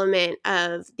added element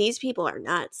of, these people are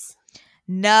nuts.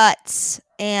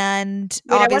 And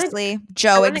obviously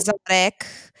Joe Exotic.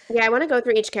 I want to go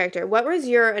through each character. What was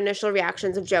your initial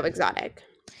reactions of Joe Exotic?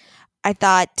 I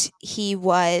thought he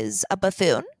was a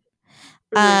buffoon.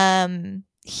 Mm-hmm.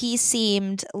 He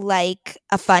seemed like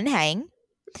a fun hang.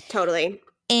 Totally.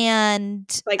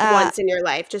 And like once in your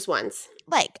life, just once.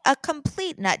 Like a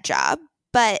complete nut job.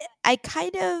 But I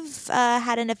kind of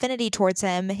had an affinity towards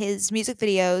him. His music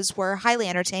videos were highly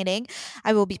entertaining.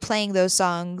 I will be playing those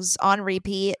songs on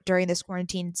repeat during this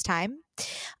quarantine's time.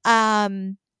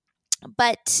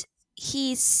 But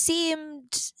he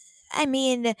seemed,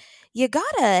 you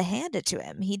gotta hand it to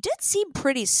him. He did seem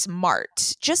pretty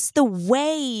smart. Just the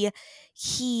way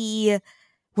he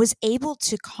was able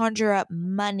to conjure up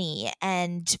money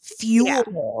and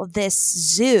fuel this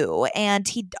zoo. And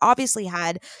he obviously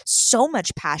had so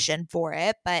much passion for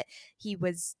it, but he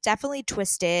was definitely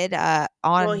twisted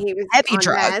on heavy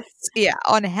drugs. Meth. Yeah,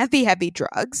 on heavy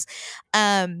drugs.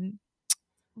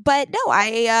 But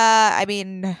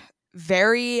no,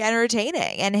 very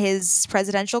entertaining. And his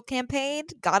presidential campaign,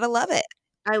 gotta love it.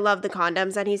 I love the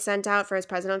condoms that he sent out for his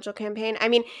presidential campaign.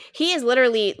 He is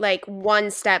literally like one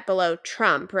step below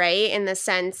Trump, right? In the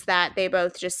sense that they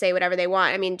both just say whatever they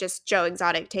want. Just Joe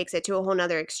Exotic takes it to a whole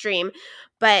nother extreme.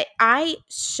 But I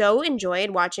so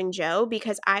enjoyed watching Joe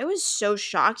because I was so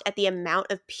shocked at the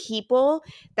amount of people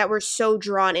that were so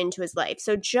drawn into his life.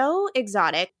 So Joe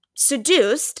Exotic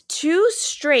seduced 2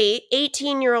 straight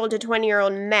 18-year-old to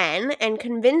 20-year-old men and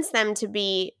convinced them to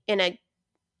be in a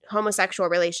homosexual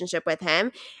relationship with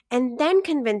him, and then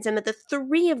convince him that the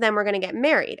 3 of them were going to get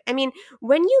married.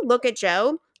 When you look at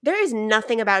Joe, there is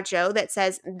nothing about Joe that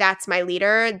says, that's my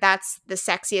leader. That's the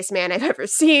sexiest man I've ever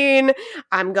seen.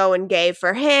 I'm going gay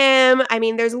for him. I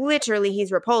mean, there's literally,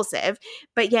 he's repulsive,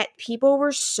 but yet people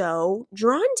were so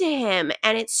drawn to him.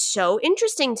 And it's so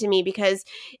interesting to me because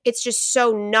it's just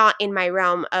so not in my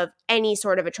realm of any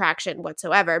sort of attraction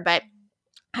whatsoever. But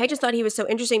I just thought he was so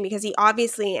interesting because he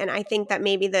obviously, and I think that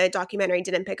maybe the documentary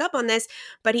didn't pick up on this,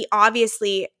 but he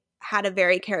obviously had a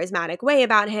very charismatic way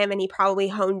about him, and he probably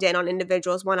honed in on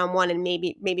individuals one-on-one and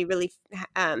maybe really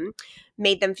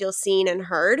made them feel seen and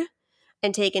heard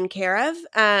and taken care of.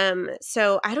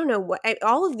 So I don't know what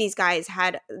all of these guys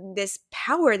had this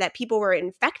power that people were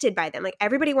infected by them. Like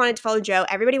everybody wanted to follow Joe,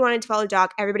 everybody wanted to follow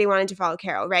Doc, everybody wanted to follow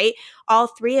Carol, right? All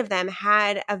three of them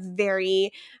had a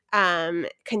very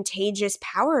contagious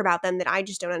power about them that I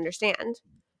just don't understand.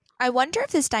 I wonder if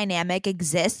this dynamic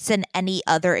exists in any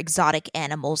other exotic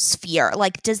animal sphere.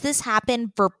 Like, does this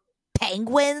happen for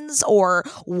penguins or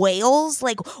whales?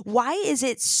 Like, why is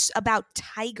it about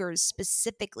tigers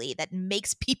specifically that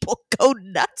makes people go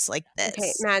nuts like this?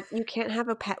 Okay, Matt, you can't have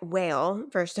a pet whale,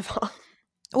 first of all.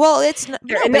 Well, it's no,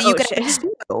 in but the you can ocean. have a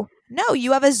zoo. No,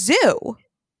 you have a zoo.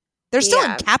 They're still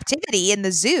Yeah. in captivity in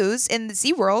the zoos in the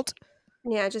SeaWorld.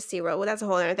 Yeah, just SeaWorld. Well, that's a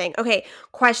whole other thing. Okay,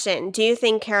 question. Do you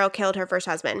think Carol killed her first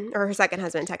husband, or her second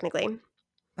husband, technically?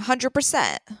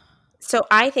 100%. So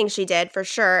I think she did for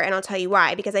sure, and I'll tell you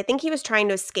why. Because I think he was trying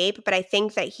to escape, but I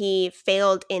think that he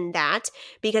failed in that.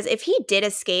 Because if he did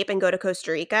escape and go to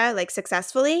Costa Rica, like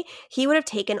successfully, he would have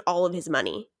taken all of his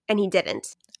money, and he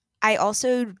didn't. I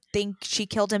also think she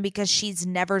killed him because she's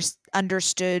never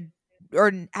understood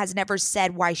or has never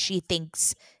said why she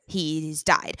thinks he's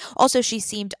died. Also, she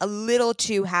seemed a little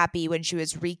too happy when she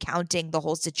was recounting the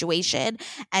whole situation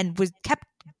and kept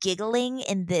giggling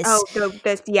in this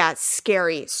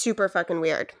scary, super fucking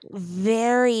weird,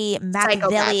 very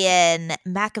Machiavellian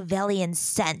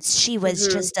sense. She was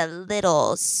just a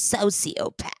little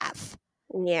sociopath.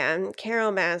 Yeah,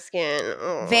 Carol Baskin.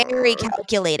 Oh. Very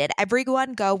calculated.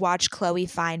 Everyone go watch Chloe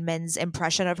Fineman's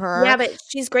impression of her. Yeah, but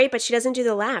she's great, but she doesn't do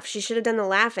the laugh. She should have done the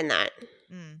laugh in that.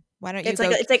 Why don't you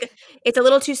it's a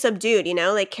little too subdued, you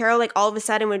know? Like Carol like all of a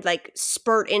sudden would like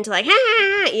spurt into like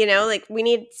ha, you know? Like we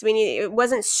need it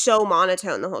wasn't so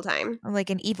monotone the whole time. Like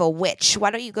an evil witch. Why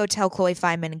don't you go tell Chloe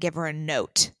Fineman and give her a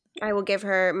note? I will give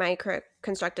her my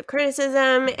constructive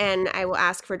criticism and I will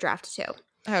ask for draft 2.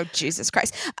 Oh, Jesus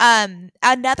Christ.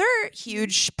 Another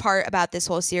huge part about this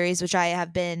whole series, which I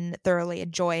have been thoroughly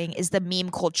enjoying, is the meme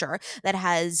culture that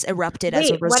has erupted as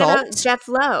a result. What about Jeff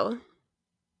Lowe?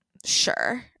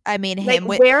 Sure. I mean,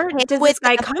 where does this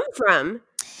guy come from?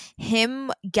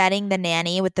 Him getting the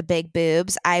nanny with the big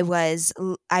boobs, I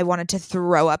wanted to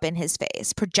throw up in his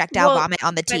face. Projectile vomit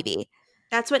on the TV.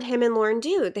 That's what him and Lauren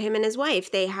do. Him and his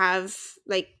wife, they have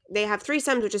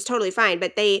threesomes, which is totally fine,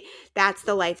 but that's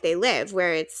the life they live,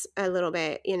 where it's a little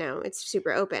bit, you know, it's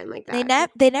super open like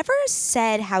that. They never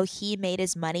said how he made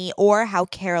his money or how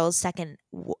Carol's second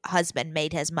husband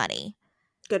made his money.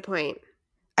 Good point.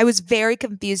 I was very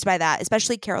confused by that,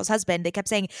 especially Carol's husband. They kept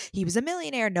saying he was a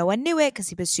millionaire. No one knew it because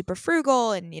he was super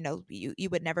frugal, and you know, you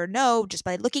would never know just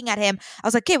by looking at him. I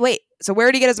was like, okay, wait, so where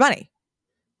did he get his money?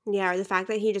 Yeah, or the fact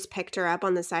that he just picked her up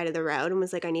on the side of the road and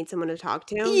was like, I need someone to talk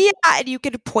to. Yeah, and you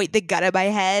could point the gun at my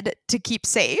head to keep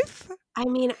safe. I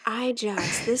mean,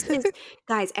 this is,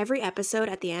 guys, every episode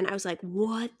at the end, I was like,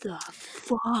 what the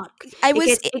fuck?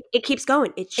 It keeps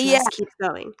going. It just keeps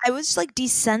going. I was like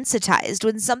desensitized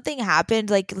when something happened,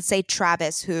 like let's say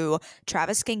Travis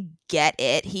can get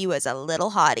it. He was a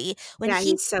little hottie.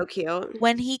 He's so cute.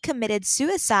 When he committed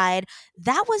suicide,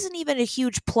 that wasn't even a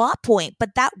huge plot point,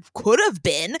 but that could have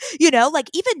been, you know, like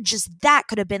even just that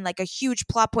could have been like a huge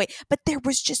plot point. But there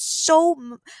was just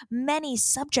so many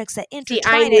subjects that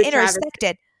intertwined and intersected.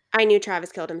 I knew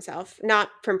Travis killed himself, not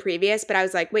from previous, but I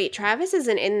was like, wait, Travis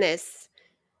isn't in this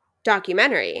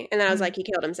documentary. And then I was like, he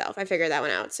killed himself. I figured that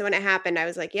one out. So when it happened, I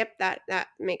was like, yep, that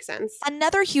makes sense.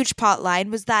 Another huge plot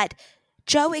line was that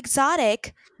Joe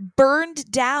Exotic burned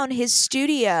down his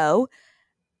studio.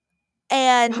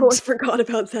 And I forgot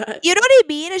about that. You know what I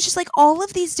mean? It's just like all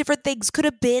of these different things could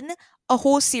have been a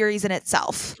whole series in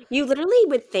itself. You literally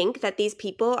would think that these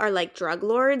people are like drug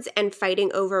lords and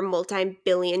fighting over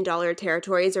multi-billion-dollar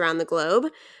territories around the globe,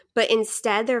 but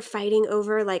instead they're fighting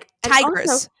over like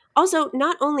tigers. Also,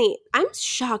 not only, I'm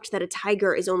shocked that a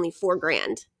tiger is only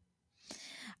 $4,000.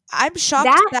 I'm shocked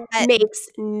that makes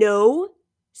no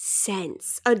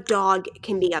sense. A dog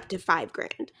can be up to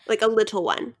 $5,000, like a little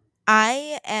one.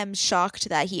 I am shocked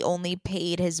that he only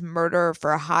paid his murder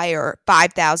for hire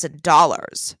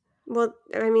 $5,000. Well,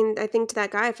 I mean, I think to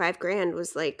that guy, $5,000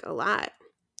 was like a lot.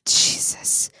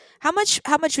 Jesus, how much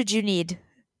would you need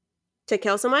To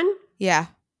kill someone? Yeah.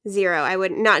 0. I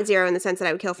would not 0 in the sense that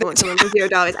I would kill someone for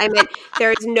 $0. I meant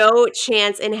there is no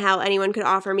chance in hell anyone could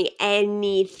offer me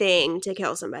anything to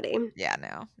kill somebody. Yeah,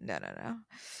 no.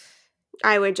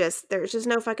 I would there's just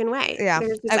no fucking way. Yeah.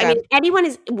 I Okay. mean, if anyone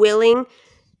is willing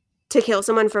to kill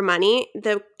someone for money,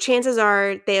 the chances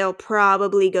are they'll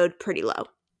probably go pretty low.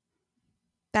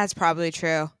 That's probably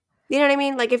true. You know what I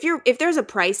mean? Like if there's a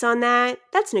price on that,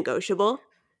 that's negotiable.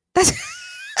 That's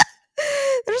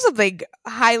there's something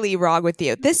highly wrong with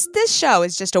you. This show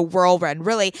is just a whirlwind.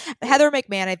 Really, Heather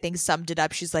McMahon, I think, summed it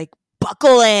up. She's like,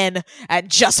 buckle in and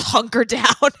just hunker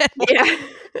down. Yeah.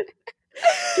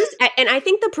 And I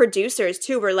think the producers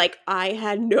too were like, I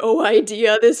had no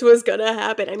idea this was gonna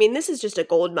happen. I mean, this is just a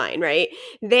gold mine, right?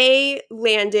 They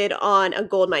landed on a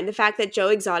gold mine. The fact that Joe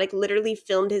Exotic literally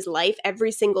filmed his life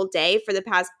every single day for the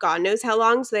past God knows how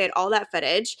long, so they had all that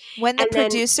footage. When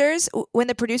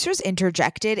the producers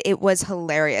interjected, it was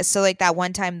hilarious. So like that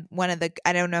one time,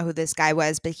 I don't know who this guy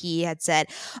was, but he had said,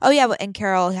 "Oh yeah," and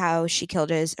Carol, how she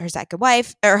killed her second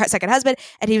wife or her second husband,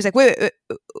 and he was like, "Wait,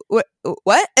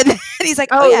 what?" And then he's like,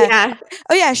 "Oh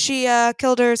yeah, she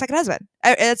killed her second husband.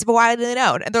 It's widely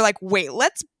known." And they're like, "Wait,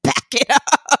 let's back it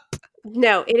up."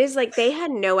 No, it is like they had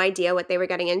no idea what they were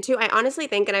getting into. I honestly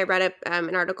think, and I read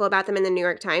an article about them in the New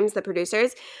York Times, the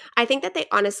producers, I think that they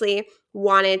honestly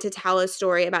wanted to tell a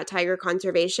story about tiger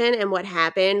conservation, and what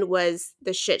happened was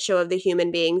the shit show of the human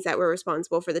beings that were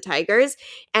responsible for the tigers,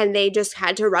 and they just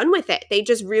had to run with it. They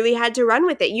just really had to run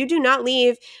with it. You do not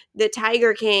leave the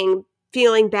Tiger King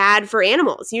feeling bad for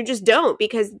animals. You just don't,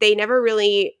 because they never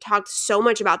really talked so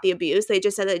much about the abuse. They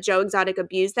just said that Joe Exotic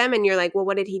abused them, and you're like, well,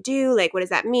 what did he do? Like, what does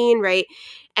that mean, right?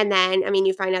 And then, I mean,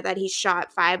 you find out that he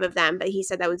shot 5 of them, but he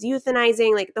said that was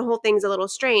euthanizing. Like, the whole thing's a little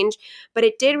strange, but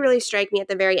it did really strike me at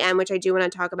the very end, which I do want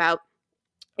to talk about,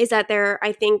 is that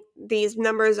I think these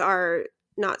numbers are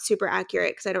not super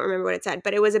accurate because I don't remember what it said,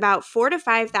 but it was about 4,000 to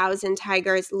 5,000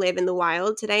 tigers live in the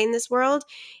wild today in this world.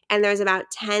 And there's about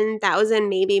 10,000,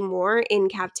 maybe more, in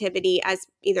captivity as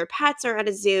either pets or at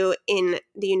a zoo in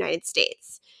the United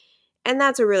States. And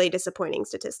that's a really disappointing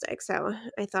statistic. So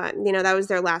I thought, that was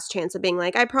their last chance of being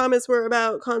like, I promise we're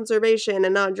about conservation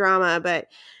and not drama. But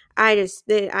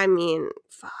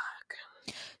fuck.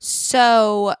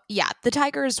 So, yeah, the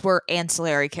tigers were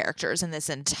ancillary characters in this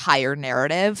entire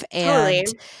narrative. And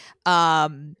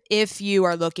if you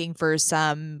are looking for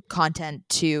some content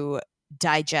to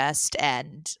digest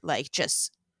and like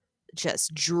just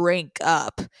drink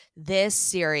up, this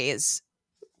series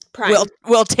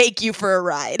will take you for a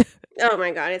ride. Oh my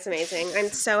God, it's amazing. I'm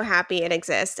so happy it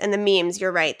exists. And the memes,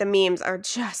 you're right. The memes are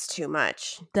just too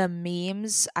much. The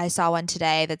memes, I saw one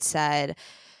today that said,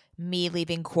 "Me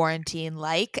leaving quarantine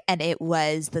and it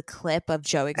was the clip of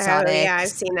Joe Exotic. Oh yeah, I've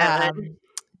seen that one.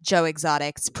 Joe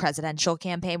Exotic's presidential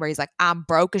campaign where he's like, I'm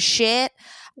broke as shit.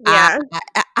 Yeah.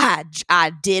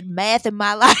 I did math in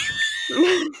my life.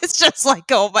 It's just like,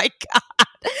 oh my God.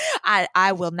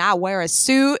 I will not wear a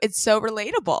suit. It's so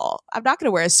relatable. I'm not going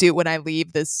to wear a suit when I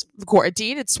leave this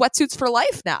quarantine. It's sweatsuits for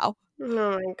life now.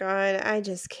 Oh my God, I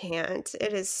just can't.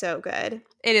 It is so good.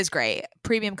 It is great.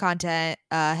 Premium content.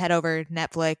 Head over to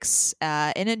Netflix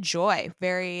and enjoy.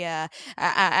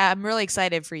 I'm really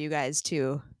excited for you guys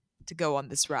to go on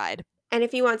this ride. And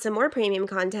if you want some more premium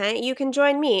content, you can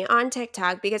join me on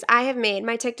TikTok because I have made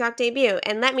my TikTok debut.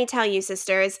 And let me tell you,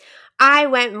 sisters, I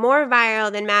went more viral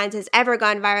than Mads has ever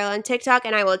gone viral on TikTok,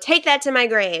 and I will take that to my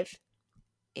grave.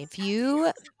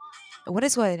 What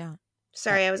is going on?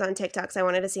 Sorry, I was on TikTok, so I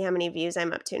wanted to see how many views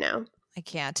I'm up to now. I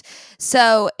can't.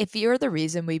 So if you're the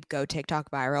reason we go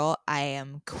TikTok viral, I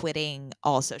am quitting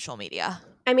all social media.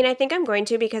 I mean, I think I'm going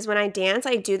to, because when I dance,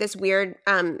 I do this weird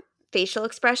facial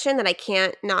expression that I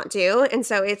can't not do. And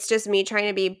so it's just me trying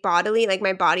to be bodily, like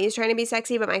my body is trying to be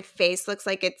sexy, but my face looks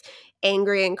like it's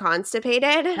angry and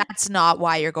constipated. That's not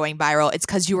why you're going viral. It's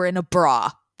because you were in a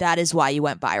bra. That is why you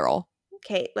went viral.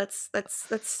 Okay, let's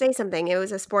say something. It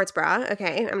was a sports bra.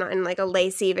 Okay, I'm not in like a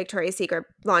lacy Victoria's Secret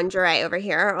lingerie over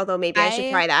here, although maybe I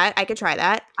should try that. I could try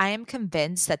that. I am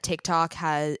convinced that TikTok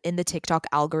in the TikTok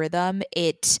algorithm,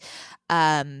 it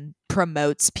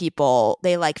promotes people.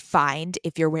 They find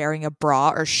if you're wearing a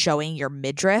bra or showing your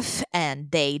midriff,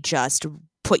 and they just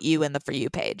put you in the For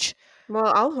You page.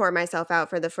 Well, I'll whore myself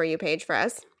out for the For You page for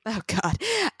us. Oh, God.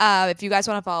 If you guys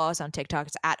want to follow us on TikTok,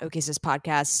 it's at OKSIS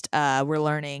Podcast. We're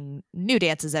learning new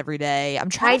dances every day.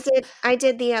 I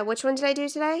did the, which one did I do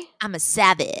today? I'm a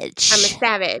savage.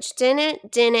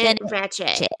 Didn't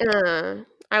ratchet.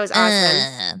 I was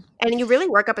awesome. And you really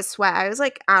work up a sweat. I was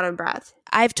like out of breath.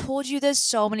 I've told you this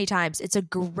so many times. It's a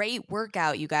great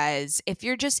workout, you guys. If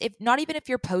not even if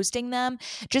you're posting them,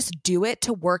 just do it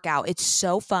to work out. It's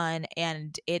so fun,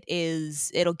 and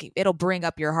it'll bring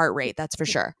up your heart rate. That's for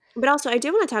sure. But also, I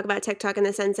do want to talk about TikTok in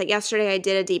the sense that yesterday I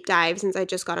did a deep dive since I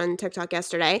just got on TikTok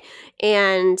yesterday.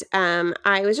 And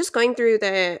I was just going through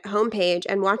the homepage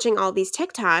and watching all these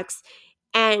TikToks.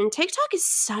 And TikTok is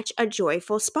such a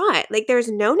joyful spot. Like, there's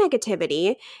no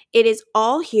negativity. It is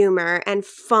all humor and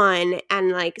fun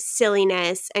and like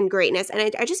silliness and greatness. And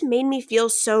it just made me feel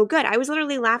so good. I was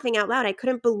literally laughing out loud. I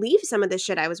couldn't believe some of the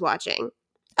shit I was watching.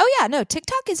 Oh, yeah. No,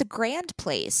 TikTok is a grand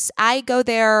place. I go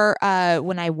there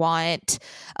when I want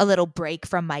a little break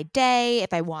from my day,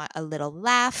 if I want a little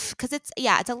laugh, because it's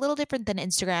a little different than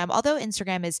Instagram. Although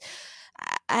Instagram is,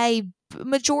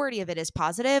 majority of it is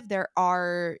positive. There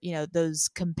are, those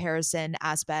comparison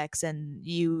aspects, and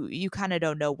you kind of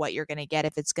don't know what you're going to get,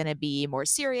 if it's going to be more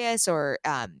serious or,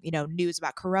 news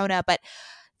about Corona. But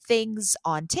things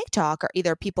on TikTok are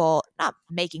either people not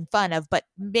making fun of, but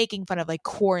making fun of like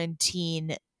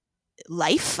quarantine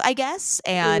life, I guess,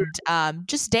 and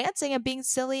just dancing and being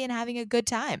silly and having a good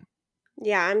time.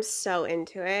 Yeah, I'm so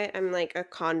into it. I'm like a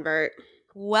convert.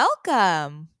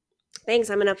 Welcome.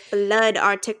 Thanks. I'm going to flood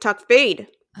our TikTok feed.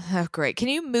 Oh, great. Can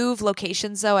you move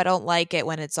locations, though? I don't like it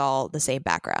when it's all the same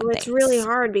background. Well, it's really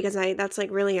hard because that's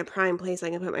like really a prime place I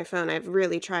can put my phone. I've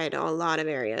really tried a lot of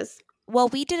areas. Well,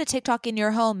 we did a TikTok in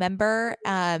your home, remember?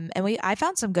 And I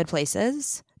found some good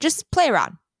places. Just play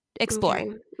around.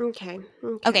 Explore. Okay.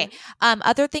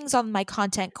 Other things on my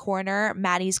content corner,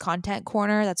 Maddie's content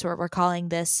corner. That's what we're calling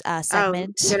this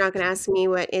segment. You're not going to ask me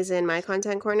what is in my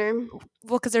content corner?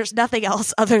 Well, because there's nothing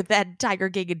else other than Tiger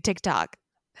King and TikTok.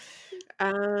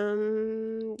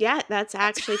 Yeah, that's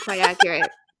actually quite accurate.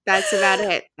 That's about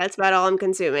it. That's about all I'm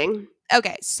consuming.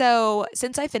 Okay, so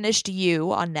since I finished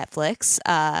You on Netflix,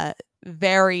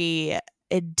 very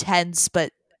intense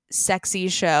but sexy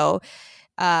show.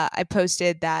 I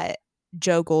posted that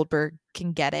Joe Goldberg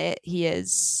can get it. He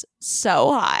is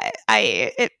so hot.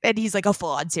 And he's like a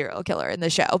full-on serial killer in the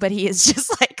show, but he is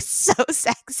just like so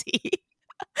sexy.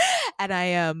 And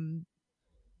I'm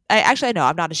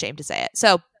not ashamed to say it.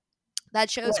 So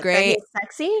that show's great. He's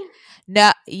sexy?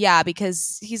 No, yeah,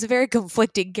 because he's a very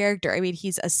conflicting character. I mean,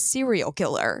 he's a serial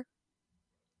killer.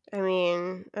 I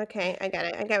mean, okay, I get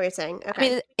it. I get what you're saying. Okay. I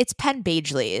mean, it's Penn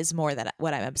Badgley is more than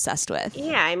what I'm obsessed with.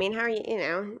 Yeah, I mean, how are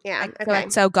you, yeah, okay.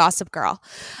 So Gossip Girl.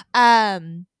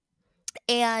 And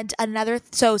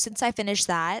so since I finished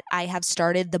that, I have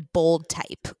started The Bold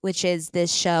Type, which is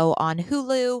this show on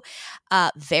Hulu.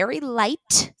 Very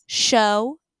light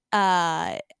show.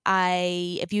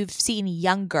 If you've seen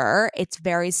Younger, it's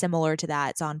very similar to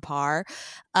that. It's on par.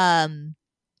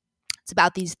 It's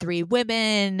about these three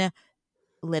women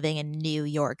living in New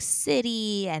York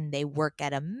City, and they work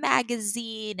at a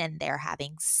magazine, and they're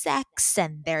having sex,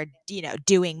 and they're,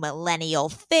 doing millennial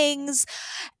things.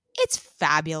 It's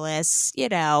fabulous,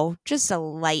 just a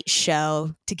light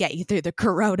show to get you through the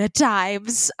Corona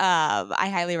times. I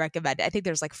highly recommend it. I think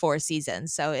there's like 4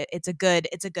 seasons, so it's a good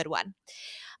one.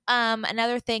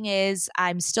 Another thing is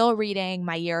I'm still reading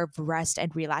My Year of Rest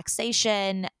and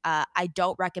Relaxation. I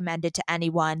don't recommend it to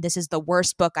anyone. This is the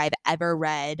worst book I've ever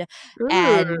read.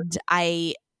 And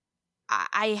I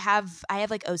have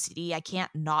like OCD. I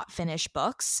can't not finish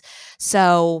books.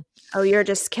 So you're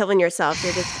just killing yourself.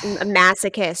 You're just a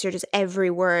masochist. You're just every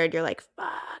word. You're like,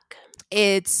 fuck.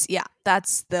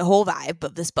 That's the whole vibe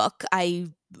of this book. I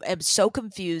am so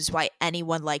confused why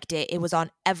anyone liked it. It was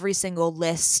on every single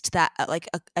list that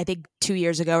I think 2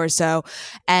 years ago or so,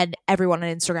 and everyone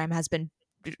on Instagram has been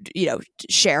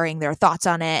sharing their thoughts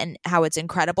on it and how it's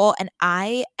incredible, and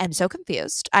I am so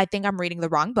confused. I think I'm reading the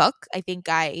wrong book. I think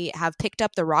I have picked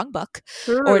up the wrong book,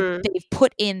 or they've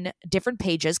put in different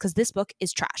pages, because this book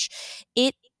is trash.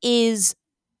 It is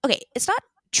okay. It's not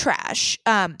trash.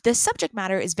 The subject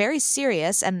matter is very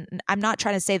serious, and I'm not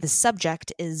trying to say the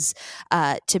subject is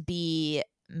to be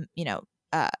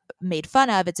made fun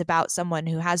of. It's about someone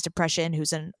who has depression,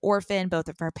 who's an orphan. Both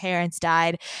of her parents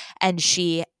died, and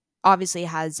she obviously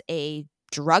has a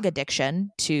drug addiction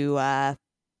to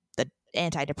the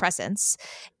antidepressants,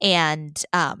 and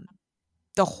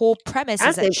the whole premise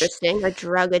is that interesting. A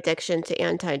drug addiction to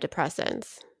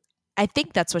antidepressants. I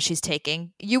think that's what she's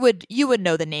taking. You would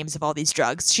know the names of all these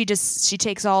drugs. She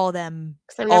takes all of them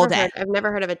all day. I've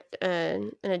never heard of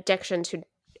an addiction to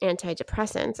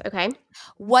antidepressants. Okay.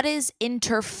 What is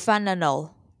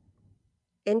interfentanyl?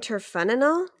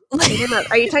 Interfentanyl?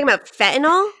 Are you talking about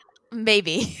fentanyl?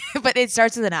 Maybe, but it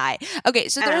starts with an I. Okay,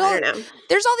 so I don't know.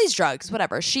 there's all these drugs,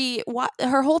 whatever.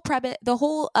 Her whole the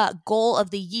whole goal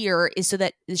of the year is so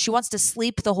that she wants to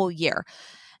sleep the whole year.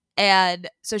 And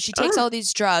so she takes all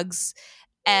these drugs,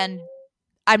 and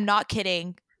I'm not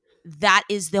kidding, that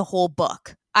is the whole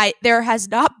book. There has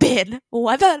not been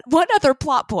one other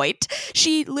plot point.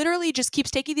 She literally just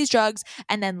keeps taking these drugs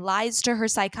and then lies to her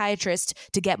psychiatrist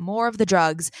to get more of the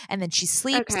drugs, and then she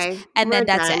sleeps, and then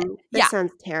that's it. This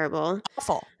sounds terrible.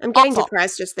 Awful. I'm getting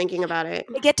depressed just thinking about it.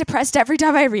 I get depressed every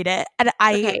time I read it, and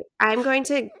I'm going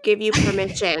to give you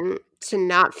permission to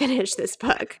not finish this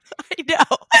book. I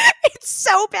know. It's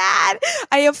so bad.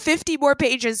 I have 50 more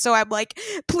pages, so I'm like,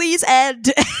 please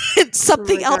end.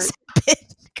 Something else happened.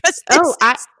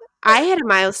 I hit a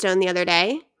milestone the other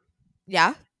day.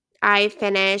 Yeah? I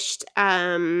finished,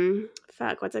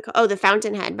 what's it called? Oh, The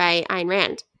Fountainhead by Ayn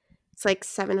Rand. It's like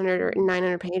 700 or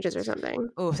 900 pages or something.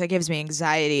 Oh, that gives me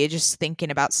anxiety just thinking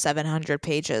about 700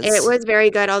 pages. It was very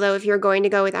good, although if you're going to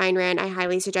go with Ayn Rand, I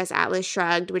highly suggest Atlas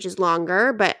Shrugged, which is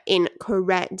longer, but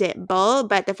incredible.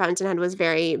 But The Fountainhead was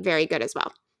very, very good as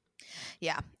well.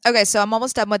 Yeah. Okay, so I'm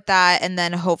almost done with that, and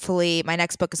then hopefully my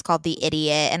next book is called The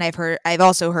Idiot, and I've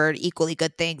also heard equally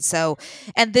good things. So,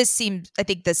 and I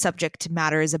think the subject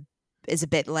matter is a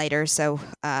bit lighter. So,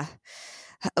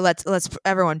 let's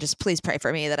everyone just please pray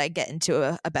for me that I get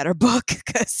into a better book,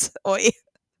 because oi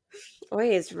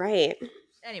is right.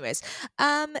 Anyways,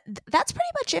 that's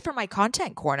pretty much it for my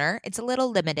content corner. It's a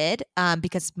little limited,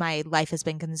 because my life has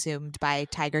been consumed by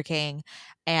Tiger King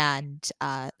and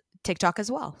TikTok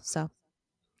as well. So.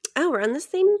 Oh, we're on the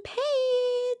same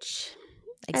page.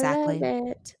 Exactly. I love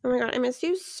it. Oh my God, I miss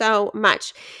you so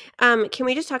much. Can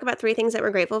we just talk about 3 things that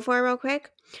we're grateful for real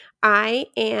quick? What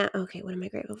am I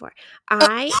grateful for?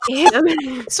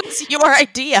 This was your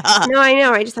idea. No, I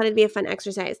know. I just thought it'd be a fun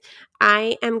exercise.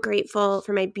 I am grateful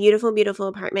for my beautiful, beautiful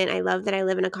apartment. I love that I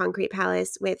live in a concrete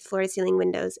palace with floor-to-ceiling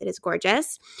windows. It is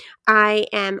gorgeous. I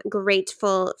am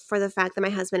grateful for the fact that my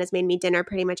husband has made me dinner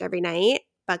pretty much every night.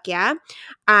 Fuck yeah.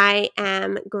 I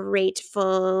am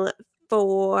grateful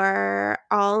for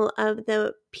all of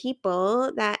the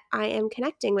people that I am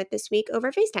connecting with this week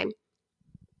over FaceTime.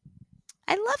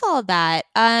 I love all of that.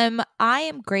 I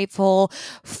am grateful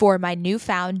for my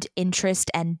newfound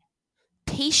interest and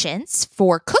patience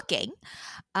for cooking.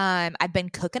 I've been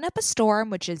cooking up a storm,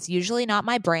 which is usually not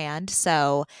my brand,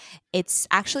 so it's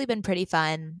actually been pretty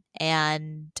fun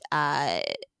and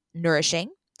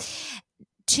nourishing.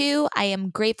 2, I am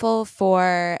grateful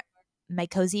for my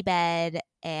cozy bed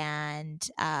and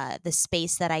the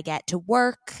space that I get to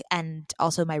work, and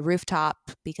also my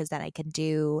rooftop, because then I can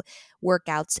do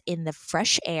workouts in the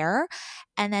fresh air.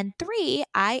 And then 3,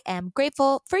 I am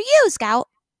grateful for you, Scout,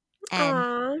 and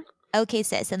Aww. Okay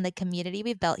Sis, and the community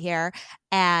we've built here.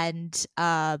 And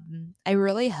I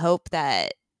really hope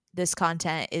that this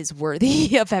content is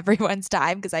worthy of everyone's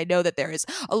time, because I know that there is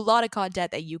a lot of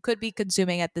content that you could be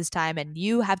consuming at this time, and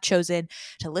you have chosen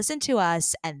to listen to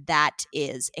us, and that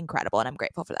is incredible, and I'm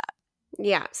grateful for that.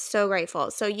 Yeah, so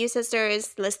grateful. So you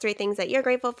sisters, list 3 things that you're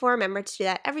grateful for. Remember to do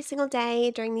that every single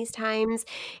day during these times.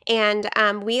 And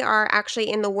we are actually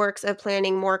in the works of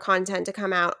planning more content to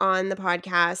come out on the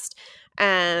podcast.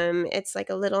 It's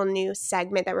like a little new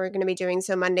segment that we're going to be doing.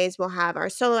 So Mondays we'll have our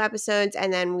solo episodes,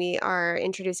 and then we are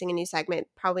introducing a new segment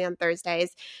probably on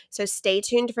Thursdays. So stay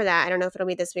tuned for that. I don't know if it'll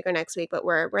be this week or next week, but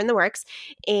we're in the works.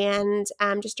 And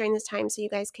just during this time, so you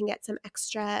guys can get some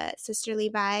extra sisterly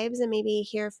vibes and maybe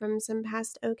hear from some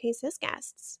past OK Sis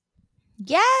guests.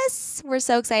 Yes, we're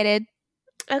so excited.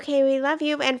 Okay, we love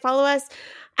you, and follow us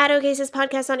at OK Sis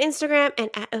Podcast on Instagram and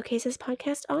at OK Sis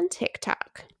Podcast on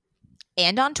TikTok.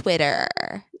 And on Twitter.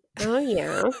 Oh,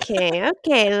 yeah.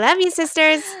 Okay. Love you,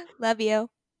 sisters. Love you.